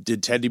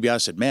 did Ted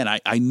DiBiase said, man,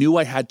 I knew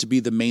I had to be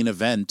the main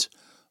event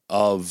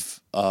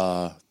of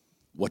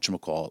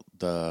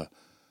whatchamacallit,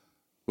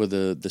 where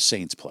the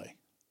Saints play.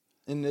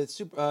 In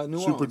the New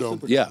Orleans.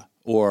 Superdome. Yeah,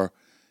 or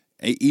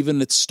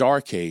even at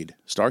Starrcade.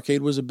 Starrcade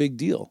was a big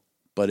deal,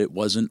 but it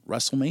wasn't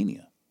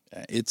WrestleMania.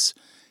 It's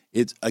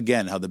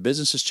again how the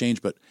business has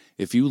changed. But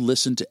if you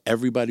listen to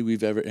everybody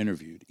we've ever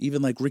interviewed,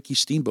 even like Ricky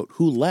Steamboat,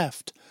 who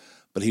left,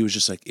 but he was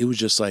just like, it was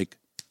just like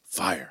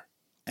fire.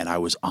 And I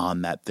was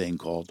on that thing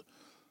called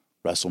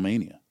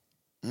WrestleMania.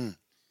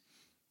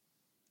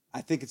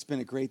 I think it's been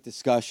a great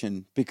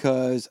discussion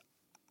because,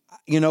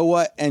 you know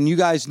what? And you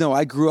guys know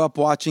I grew up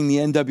watching the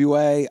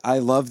NWA. I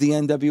love the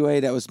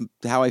NWA. That was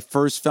how I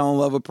first fell in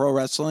love with pro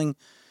wrestling.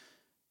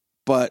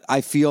 But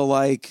I feel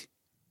like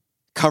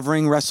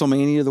covering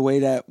WrestleMania the way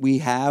that we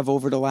have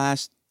over the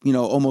last,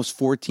 almost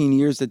 14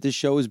 years that this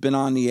show has been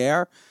on the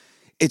air,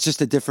 it's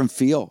just a different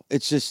feel.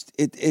 It's just,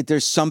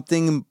 there's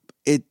something,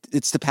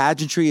 it's the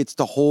pageantry, it's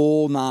the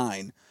whole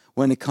nine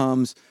when it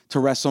comes to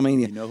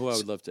WrestleMania. You know who I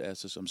would love to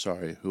ask this? I'm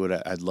sorry.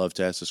 I'd love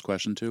to ask this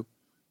question to?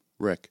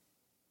 Rick.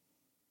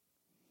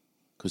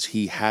 Because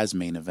he has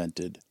main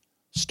evented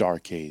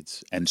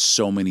Starrcades and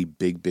so many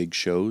big, big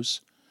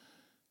shows.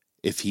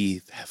 If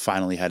he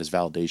finally had his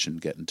validation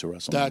getting to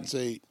WrestleMania. That's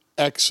a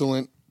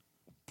excellent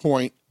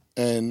point,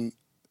 and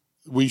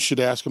we should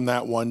ask him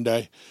that one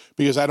day,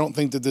 because I don't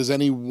think that there's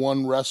any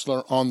one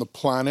wrestler on the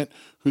planet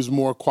who's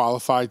more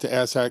qualified to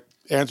answer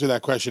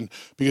that question,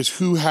 because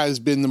who has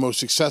been the most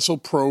successful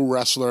pro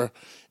wrestler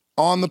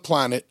on the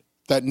planet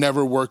that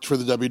never worked for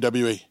the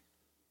WWE?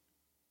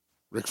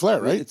 Ric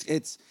Flair, right?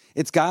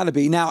 It's got to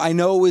be. Now, I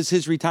know it was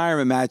his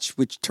retirement match,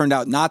 which turned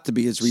out not to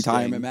be his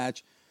retirement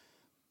match.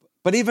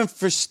 But even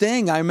for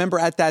Sting, I remember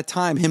at that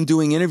time him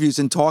doing interviews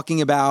and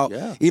talking about,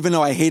 even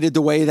though I hated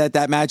the way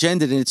that match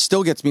ended, and it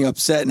still gets me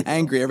upset and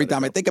angry every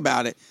time I think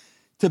about it,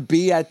 to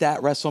be at that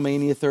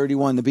WrestleMania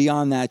 31, to be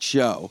on that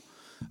show.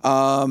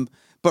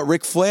 But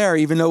Ric Flair,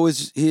 even though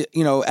it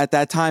was, at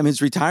that time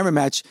his retirement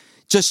match,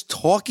 just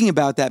talking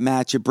about that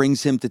match, it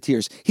brings him to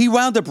tears. He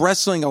wound up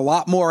wrestling a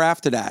lot more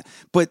after that,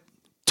 but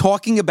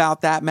talking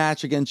about that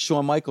match against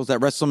Shawn Michaels at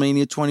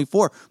WrestleMania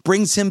 24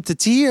 brings him to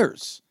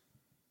tears.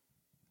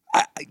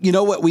 You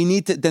know what? We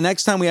need to, the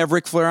next time we have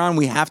Ric Flair on,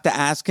 we have to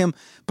ask him,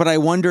 but I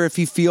wonder if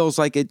he feels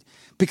like it,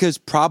 because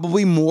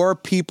probably more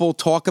people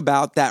talk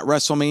about that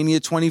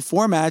WrestleMania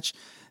 24 match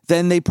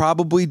than they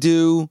probably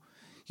do,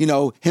 you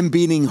know, him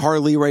beating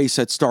Harley Race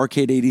at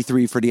Starrcade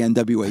 83 for the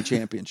NWA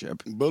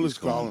Championship. Bully's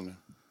calling him.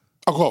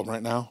 I'll call him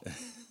right now.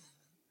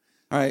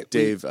 All right.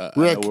 Dave,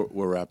 Rick. I know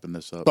we're wrapping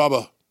this up.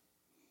 Bubba.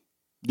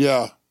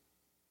 Yeah.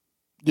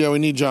 Yeah, we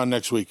need John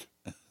next week.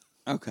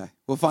 Okay.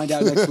 We'll find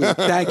out next week.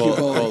 Thank you,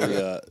 Bully.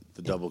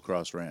 The Double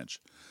Cross Ranch.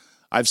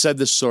 I've said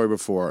this story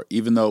before,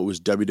 even though it was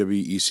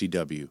WWE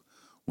ECW.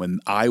 When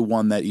I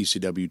won that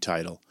ECW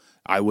title,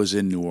 I was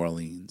in New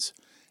Orleans.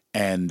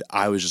 And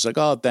I was just like,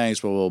 oh, thanks,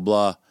 blah, blah,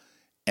 blah.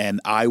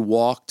 And I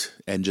walked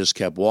and just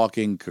kept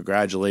walking.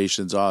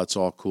 Congratulations. Oh, it's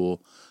all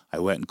cool. I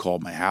went and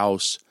called my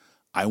house.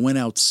 I went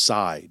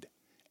outside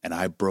and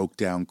I broke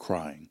down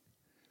crying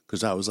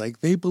because I was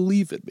like, they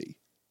believe in me.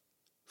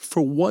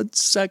 For 1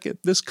 second,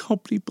 this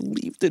company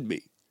believed in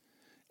me.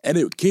 And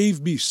it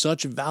gave me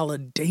such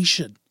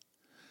validation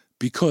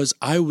because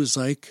I was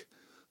like,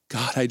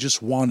 God, I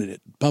just wanted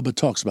it. Bubba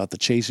talks about the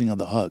chasing of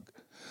the hug.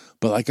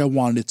 But like I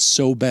wanted it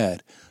so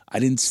bad, I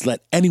didn't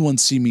let anyone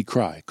see me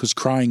cry because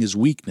crying is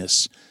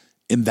weakness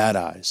in that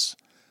eyes.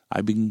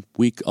 I've been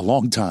weak a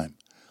long time.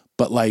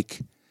 But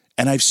like,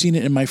 and I've seen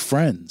it in my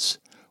friends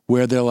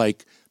where they're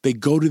like, they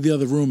go to the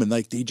other room and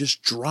like they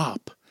just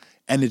drop.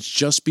 And it's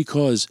just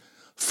because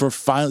for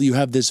finally you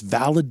have this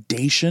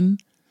validation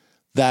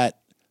that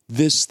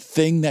this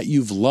thing that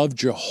you've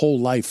loved your whole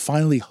life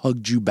finally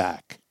hugged you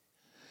back.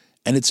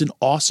 And it's an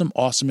awesome,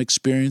 awesome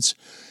experience.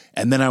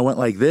 And then I went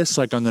like this,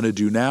 like I'm going to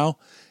do now.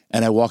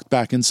 And I walked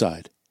back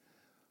inside.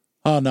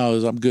 Oh, no,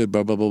 I'm good,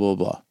 blah, blah, blah, blah,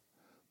 blah.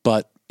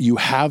 But you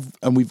have,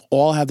 and we've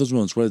all had those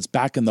moments, whether it's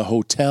back in the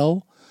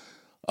hotel,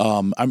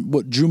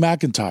 Drew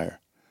McIntyre.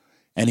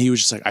 And he was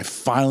just like, I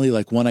finally,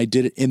 like when I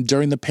did it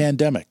during the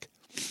pandemic,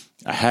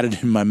 I had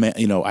it in my,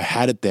 I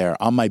had it there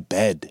on my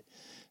bed.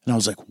 And I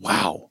was like,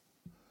 wow.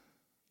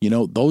 You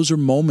know, those are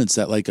moments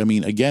that like, I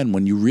mean, again,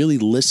 when you really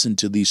listen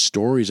to these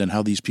stories and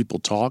how these people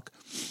talk,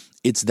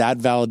 it's that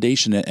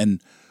validation.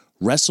 And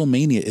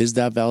WrestleMania is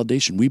that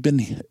validation. We've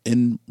been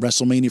in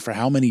WrestleMania for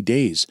how many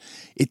days?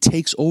 It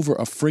takes over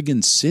a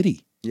friggin'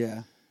 city.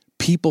 Yeah.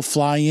 People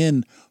fly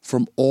in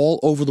from all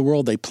over the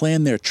world. They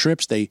plan their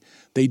trips. They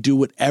do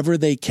whatever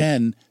they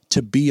can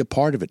to be a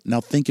part of it.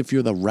 Now think if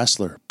you're the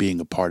wrestler being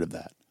a part of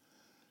that.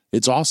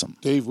 It's awesome.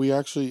 Dave, we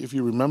actually, if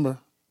you remember,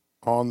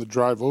 on the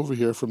drive over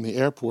here from the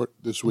airport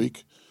this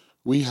week,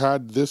 we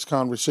had this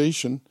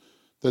conversation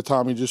that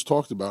Tommy just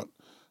talked about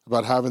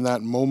having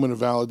that moment of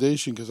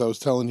validation, because I was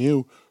telling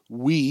you,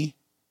 we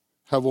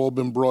have all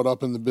been brought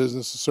up in the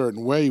business a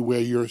certain way where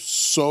you're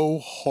so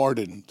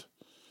hardened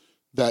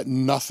that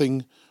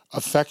nothing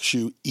affects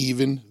you,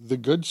 even the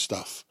good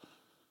stuff.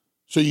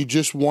 So you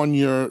just won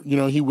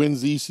he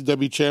wins the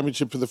ECW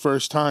championship for the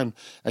first time,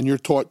 and you're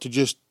taught to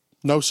just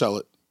no-sell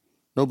it.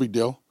 No big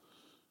deal.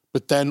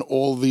 But then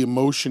all the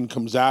emotion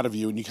comes out of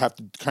you, and you have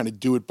to kind of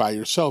do it by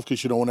yourself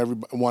because you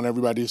don't want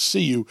everybody to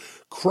see you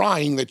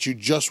crying that you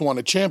just won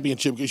a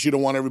championship, because you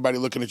don't want everybody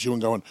looking at you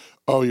and going,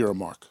 oh, you're a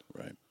mark.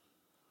 Right.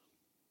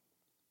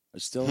 I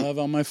still have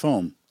on my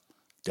phone,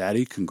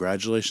 Daddy,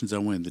 congratulations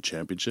on winning the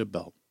championship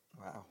belt.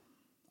 Wow.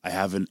 I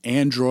have an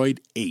Android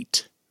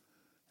 8,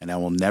 and I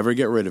will never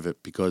get rid of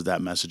it because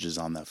that message is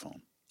on that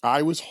phone.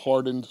 I was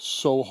hardened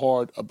so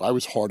hard. I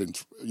was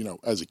hardened,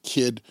 as a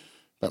kid,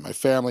 by my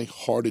family,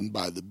 hardened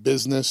by the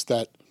business,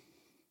 that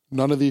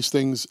none of these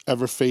things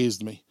ever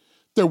fazed me.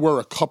 There were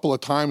a couple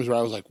of times where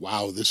I was like,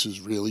 wow, this is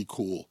really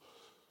cool.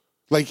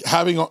 Like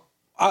having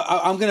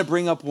I'm going to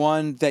bring up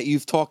one that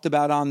you've talked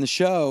about on the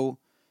show,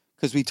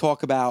 because we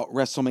talk about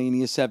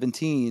WrestleMania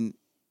 17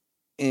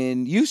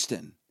 in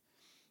Houston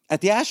at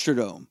the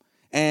Astrodome.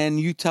 And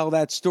you tell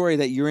that story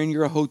that you're in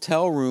your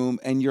hotel room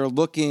and you're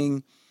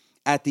looking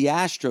at the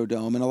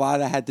Astrodome. And a lot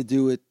of that had to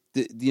do with,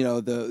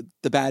 the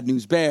Bad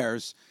News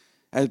Bears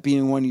as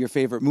being one of your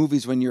favorite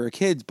movies when you were a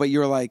kid. But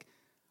you're like,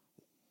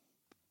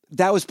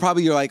 that was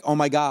probably your like, oh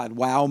my God,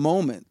 wow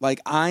moment. Like,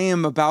 I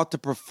am about to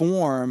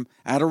perform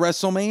at a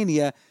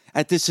WrestleMania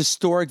at this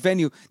historic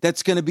venue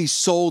that's going to be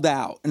sold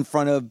out in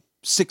front of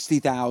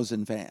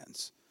 60,000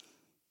 fans.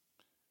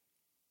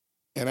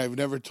 And I've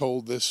never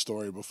told this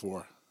story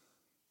before.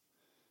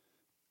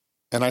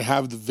 And I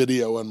have the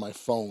video on my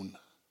phone.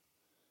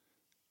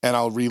 And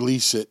I'll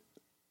release it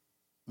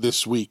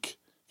this week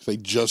because I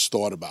just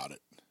thought about it.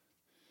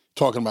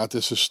 Talking about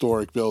this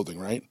historic building,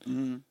 right?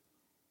 Mm-hmm.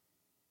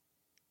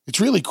 It's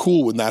really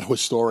cool when that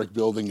historic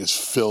building is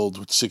filled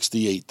with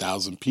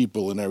 68,000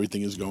 people and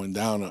everything is going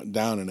down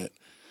in it.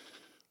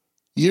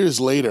 Years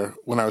later,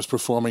 when I was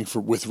performing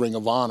with Ring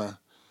of Honor,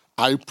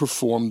 I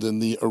performed in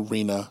the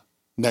arena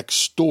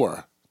next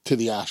door to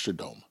the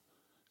Astrodome.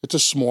 It's a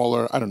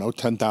smaller,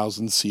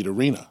 10,000 seat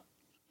arena.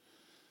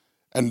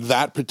 And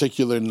that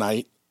particular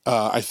night,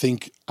 I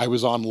think I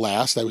was on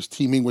last. I was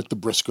teaming with the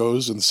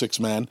Briscoes and the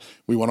 6-man.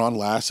 We went on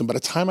last. And by the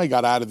time I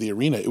got out of the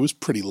arena, it was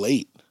pretty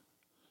late.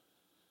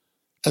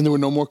 And there were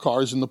no more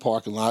cars in the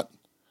parking lot.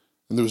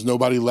 And there was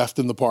nobody left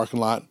in the parking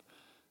lot.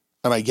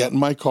 And I get in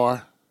my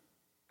car.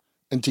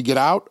 And to get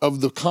out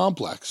of the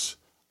complex,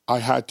 I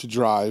had to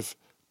drive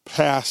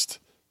past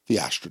the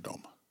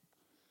Astrodome.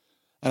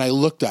 And I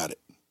looked at it.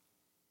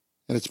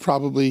 And it's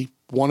probably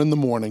 1 a.m.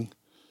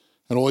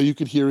 And all you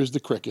could hear is the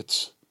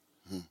crickets.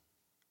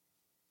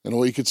 And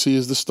all you could see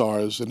is the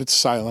stars. And it's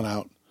silent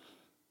out.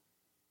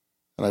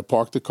 And I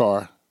parked the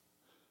car.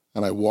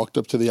 And I walked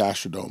up to the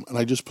Astrodome. And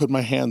I just put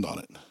my hand on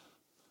it.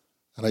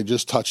 And I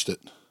just touched it.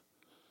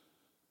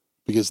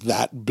 Because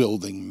that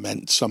building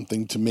meant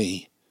something to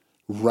me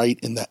right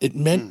in that. It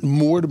meant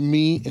more to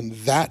me in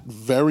that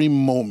very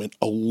moment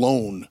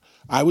alone.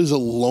 I was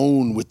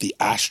alone with the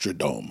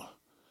Astrodome.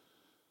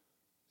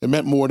 It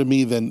meant more to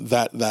me than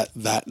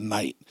that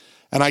night.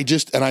 And I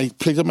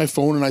picked up my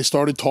phone and I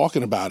started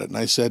talking about it. And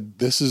I said,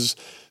 this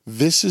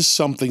is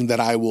something that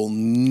I will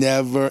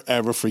never,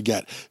 ever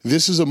forget.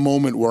 This is a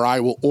moment where I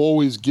will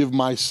always give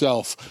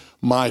myself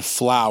my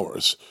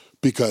flowers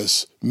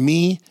because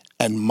me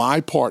and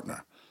my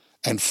partner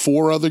and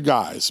 4 other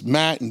guys,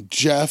 Matt and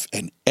Jeff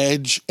and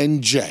Edge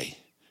and Jay,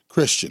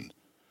 Christian,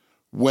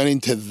 went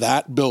into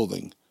that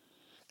building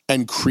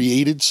and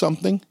created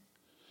something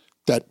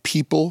that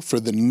people for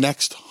the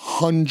next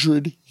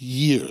 100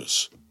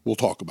 years will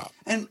talk about.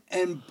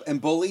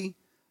 And Bully,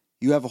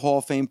 you have a Hall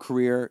of Fame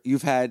career.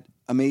 You've had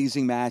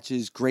amazing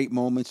matches, great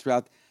moments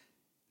throughout.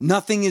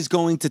 Nothing is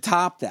going to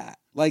top that.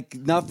 Like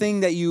nothing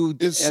that you.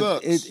 It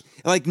sucks.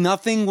 Like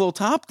nothing will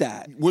top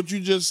that. What you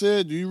just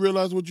said. Do you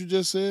realize what you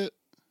just said?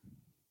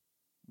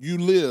 You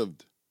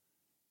lived.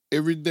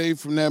 Every day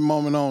from that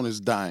moment on is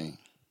dying,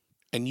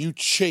 and you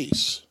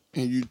chase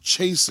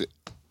it.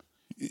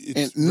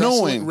 It's and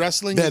knowing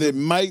wrestling that it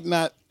might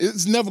not,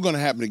 it's never going to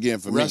happen again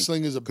for me.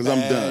 Wrestling is a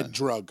bad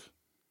drug.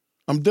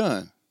 I'm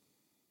done.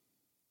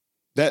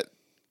 That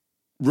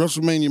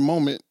WrestleMania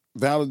moment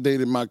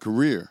validated my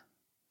career.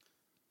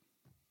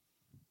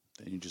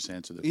 Then you just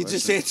answered the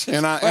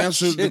question.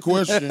 Answered the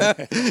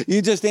question.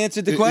 You just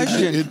answered the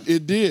question.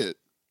 It did.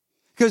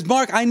 Because,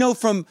 Mark, I know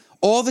from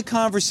all the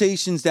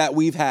conversations that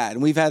we've had,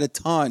 and we've had a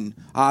ton,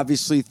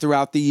 obviously,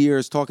 throughout the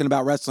years talking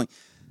about wrestling,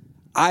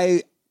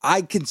 I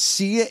can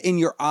see it in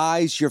your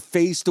eyes, your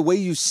face, the way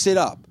you sit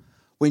up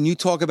when you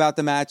talk about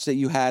the match that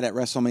you had at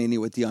WrestleMania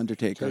with The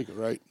Undertaker. Taker,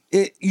 right?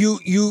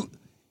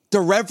 The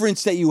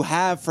reverence that you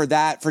have for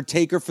that, for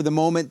Taker, for the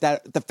moment,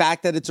 that the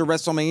fact that it's a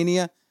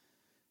WrestleMania,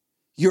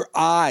 your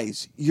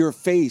eyes, your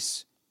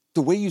face,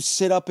 the way you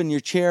sit up in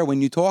your chair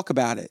when you talk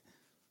about it.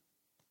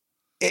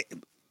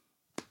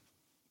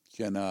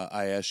 Can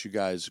I ask you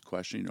guys a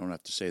question? You don't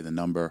have to say the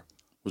number.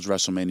 Was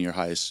WrestleMania your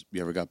highest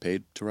you ever got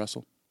paid to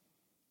wrestle?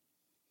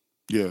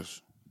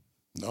 Yes.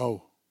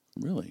 No.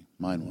 Really?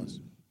 Mine was.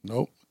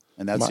 Nope.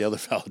 And that's the other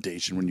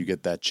validation when you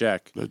get that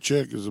check. That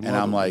check is a And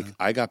I'm like,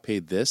 I got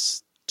paid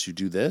this to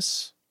do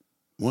this?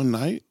 One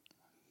night?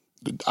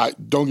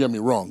 Don't get me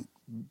wrong.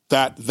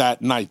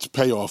 That night's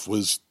payoff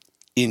was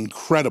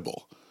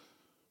incredible.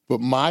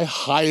 But my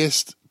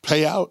highest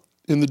payout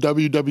in the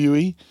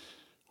WWE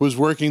was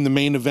working the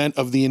main event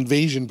of the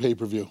Invasion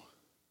pay-per-view.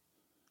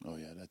 Oh,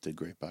 yeah, that did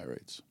great buy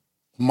rates.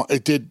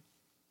 It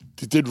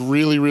did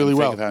really, really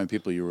well. Think of how many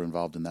people you were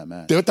involved in that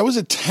match. That was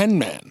a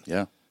 10-man.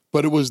 Yeah.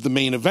 But it was the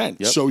main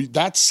event. Yep. So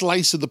that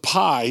slice of the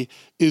pie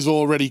is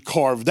already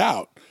carved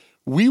out.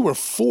 We were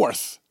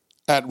 4th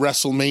at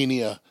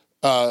WrestleMania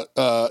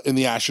in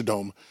the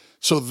Astrodome.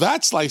 So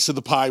that slice of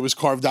the pie was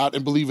carved out,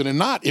 and believe it or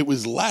not, it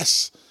was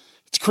less.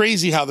 It's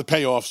crazy how the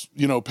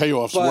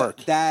payoffs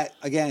work. That,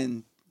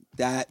 again,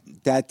 that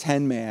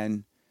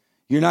 10-man,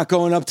 you're not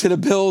going up to the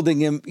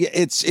building, and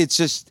it's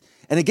just...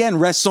 And again,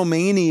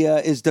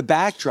 WrestleMania is the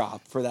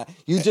backdrop for that.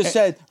 You just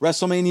said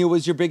WrestleMania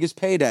was your biggest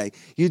payday.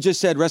 You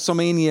just said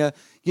WrestleMania,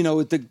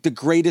 the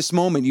greatest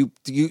moment.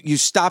 You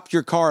stopped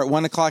your car at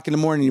 1 o'clock in the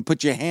morning. You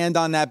put your hand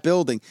on that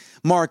building.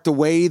 Mark, the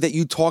way that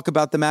you talk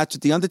about the match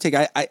with The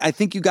Undertaker, I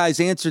think you guys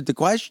answered the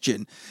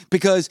question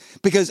because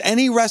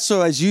any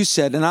wrestler, as you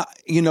said, and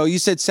you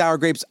said sour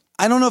grapes.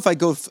 I don't know if I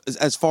go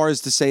as far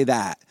as to say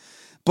that,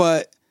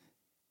 but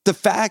the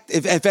fact,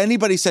 if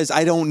anybody says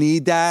I don't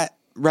need that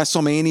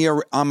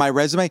WrestleMania on my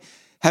resume,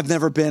 have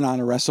never been on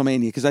a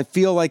WrestleMania, because I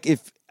feel like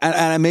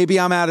and maybe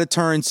I'm out of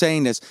turn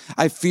saying this,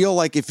 I feel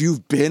like if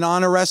you've been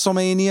on a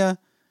WrestleMania,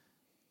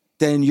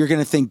 then you're going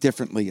to think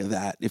differently of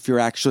that if you're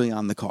actually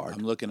on the card.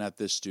 I'm looking at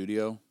this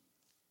studio,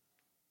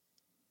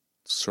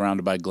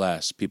 surrounded by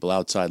glass, people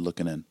outside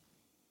looking in,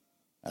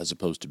 as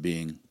opposed to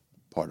being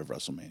part of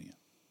WrestleMania.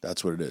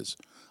 That's what it is.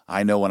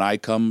 I know when I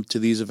come to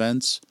these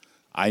events,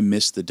 I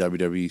miss the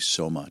WWE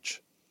so much,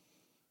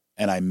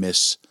 and I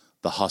miss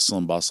the hustle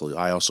and bustle.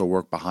 I also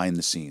work behind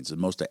the scenes, the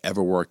most I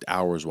ever worked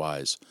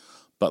hours-wise.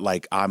 But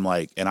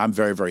and I'm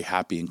very, very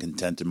happy and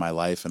content in my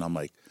life, and I'm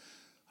like,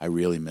 I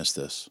really miss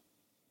this.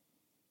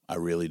 I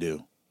really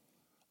do.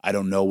 I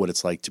don't know what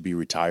it's like to be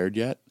retired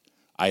yet.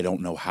 I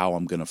don't know how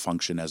I'm going to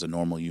function as a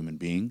normal human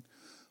being,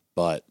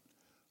 but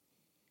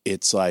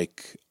it's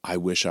like I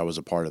wish I was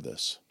a part of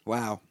this.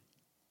 Wow.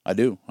 I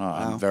do. Wow.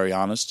 I'm very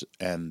honest,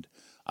 and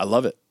I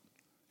love it.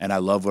 And I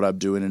love what I'm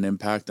doing in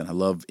Impact, and I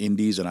love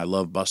Indies, and I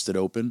love Busted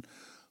Open.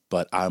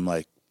 But I'm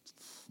like,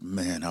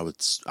 man, I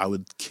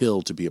would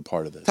kill to be a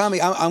part of this.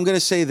 Tommy, I'm going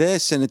to say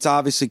this, and it's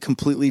obviously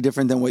completely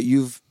different than what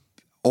you've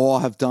all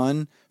have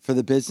done for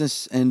the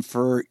business and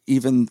for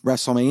even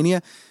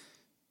WrestleMania.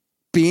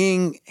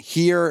 Being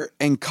here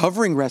and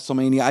covering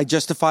WrestleMania, I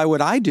justify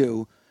what I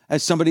do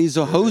as somebody who's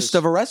a host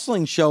of a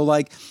wrestling show.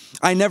 Like,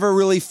 I never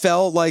really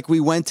felt like we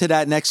went to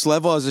that next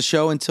level as a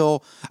show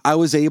until I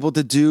was able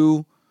to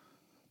do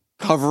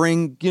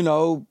covering,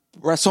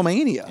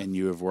 WrestleMania. And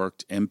you have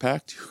worked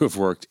Impact, you have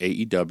worked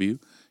AEW,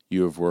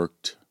 you have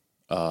worked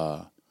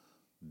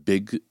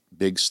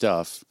big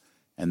stuff.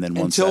 And then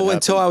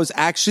until I was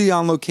actually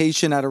on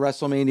location at a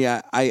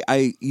WrestleMania,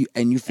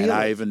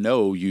 I even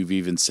know you've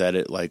even said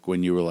it, like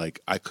when you were like,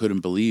 I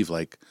couldn't believe,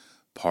 like,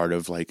 part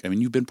of, like, I mean,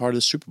 you've been part of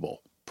the Super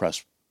Bowl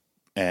press,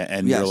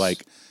 and Yes. you're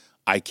like,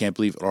 I can't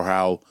believe, or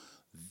how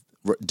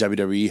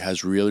WWE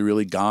has really,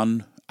 really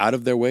gone out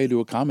of their way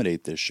to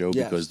accommodate this show,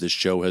 Yes. because this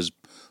show has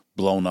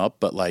blown up,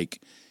 but like,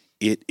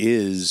 it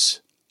is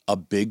a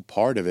big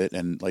part of it.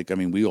 And like, I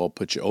mean, we all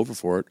put you over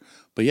for it,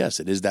 but yes,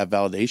 it is that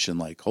validation,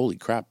 like, holy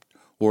crap.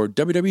 Or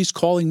WWE's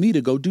calling me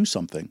to go do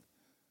something.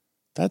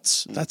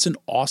 That's an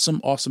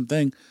awesome, awesome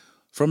thing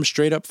from a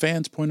straight up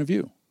fan's point of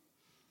view.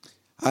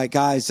 All right,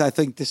 guys, I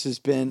think this has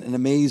been an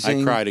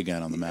amazing. I cried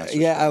again on the Masters.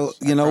 Yeah,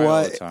 you know cry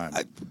all what? the time.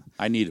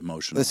 I need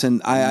emotional.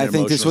 Listen, I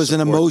think this was an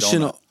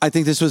emotional. I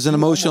think this was an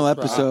emotional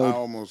episode. I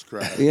almost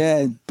cried.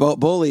 Yeah,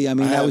 Bully. I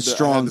mean, that was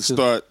strong. I had to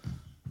start.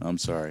 I'm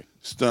sorry.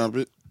 Stomp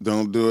it.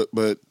 Don't do it.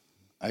 But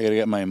I got to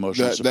get my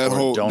emotional support. That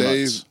whole donuts.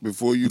 Dave,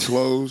 before you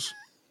close,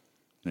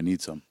 I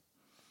need some.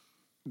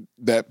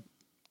 That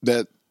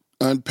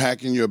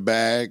unpacking your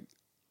bag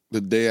the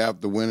day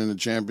after winning the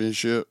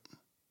championship,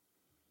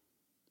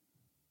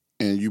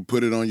 and you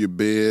put it on your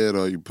bed,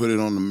 or you put it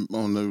on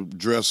the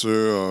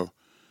dresser, or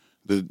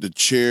the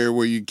chair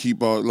where you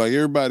keep all, like,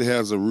 everybody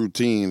has a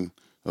routine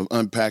of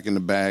unpacking the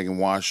bag and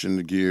washing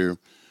the gear,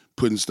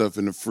 putting stuff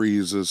in the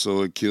freezer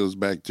so it kills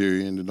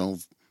bacteria and it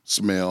don't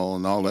smell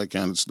and all that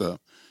kind of stuff.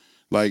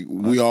 Like,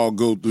 we all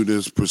go through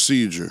this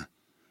procedure,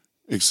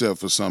 except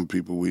for some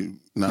people we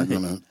not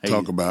going to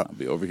talk about. I'll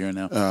be over here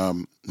now.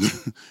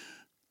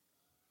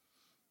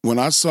 When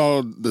I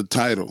saw the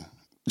title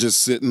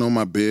just sitting on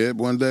my bed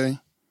one day,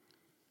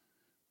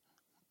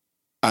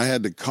 I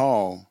had to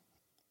call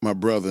my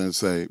brother and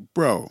say,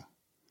 bro,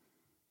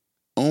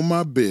 on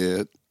my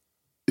bed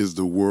is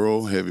the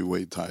world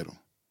heavyweight title.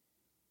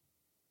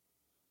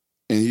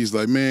 And he's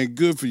like, man,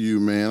 good for you,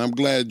 man. I'm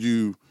glad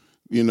you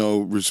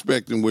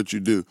respecting what you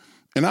do.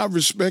 And I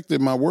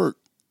respected my work.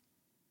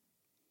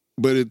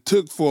 But it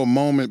took for a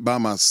moment by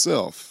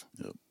myself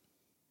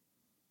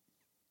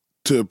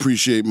to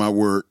appreciate my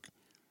work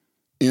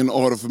in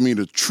order for me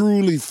to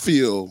truly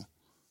feel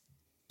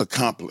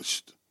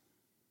accomplished.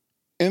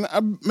 And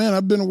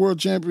I've been a world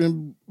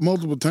champion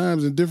multiple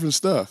times in different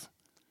stuff.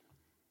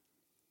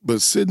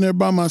 But sitting there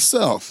by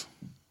myself,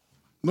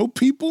 no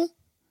people,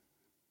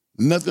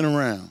 nothing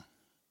around,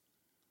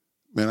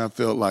 man, I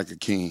felt like a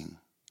king.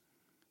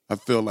 I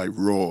felt like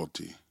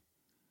royalty.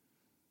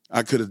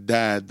 I could have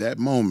died that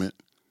moment,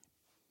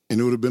 and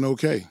it would have been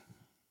okay.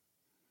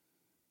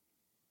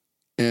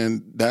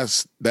 And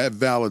that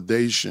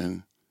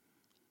validation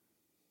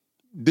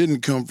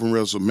didn't come from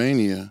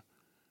WrestleMania,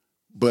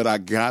 but I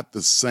got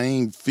the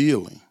same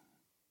feeling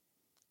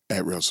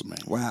at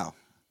WrestleMania. Wow.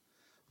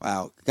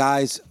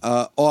 Guys,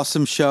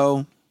 awesome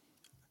show,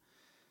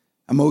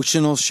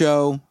 emotional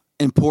show,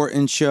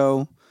 important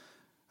show.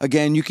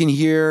 Again, you can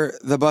hear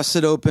the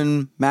Busted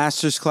Open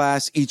Masters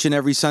class each and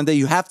every Sunday.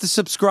 You have to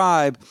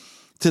subscribe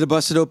to the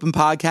Busted Open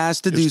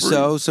podcast to do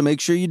so. So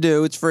make sure you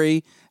do. It's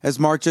free, as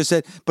Mark just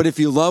said. But if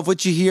you love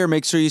what you hear,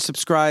 make sure you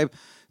subscribe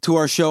to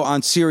our show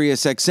on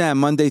Sirius XM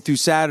Monday through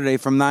Saturday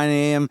from 9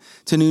 a.m.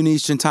 to noon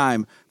Eastern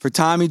time. For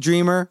Tommy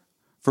Dreamer,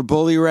 for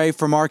Bully Ray,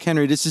 for Mark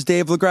Henry, this is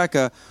Dave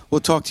LaGreca.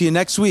 We'll talk to you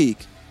next week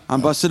on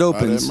Busted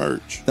Opens,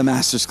 the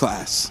Masters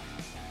class.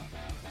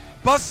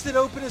 Busted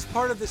Open is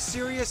part of the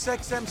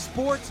SiriusXM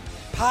Sports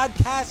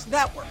Podcast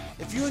Network.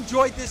 If you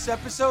enjoyed this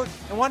episode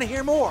and want to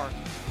hear more,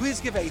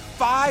 please give a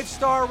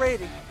 5-star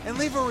rating and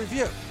leave a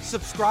review.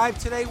 Subscribe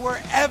today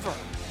wherever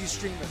you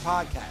stream your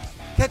podcast.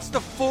 Catch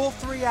the full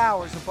 3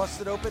 hours of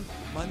Busted Open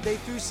Monday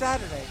through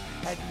Saturday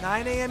at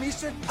 9 a.m.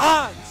 Eastern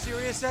on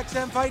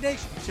SiriusXM Fight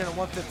Nation, channel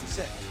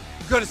 156.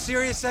 Go to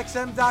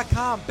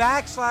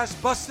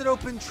SiriusXM.com/Busted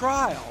Open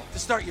Trial to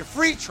start your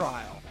free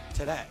trial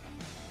today.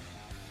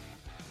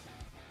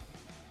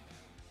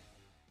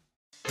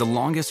 The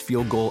longest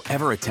field goal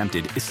ever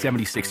attempted is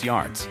 76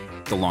 yards.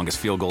 The longest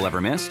field goal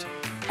ever missed?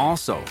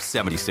 Also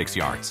 76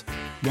 yards.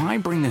 Why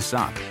bring this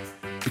up?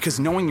 Because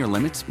knowing your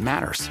limits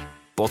matters,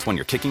 both when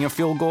you're kicking a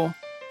field goal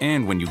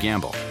and when you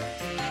gamble.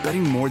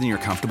 Betting more than you're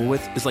comfortable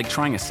with is like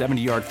trying a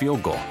 70-yard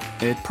field goal.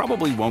 It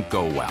probably won't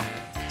go well.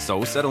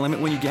 So set a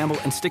limit when you gamble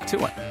and stick to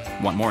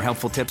it. Want more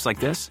helpful tips like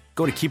this?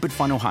 Go to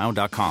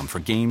keepitfunohio.com for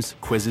games,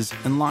 quizzes,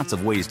 and lots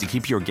of ways to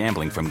keep your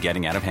gambling from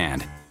getting out of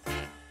hand.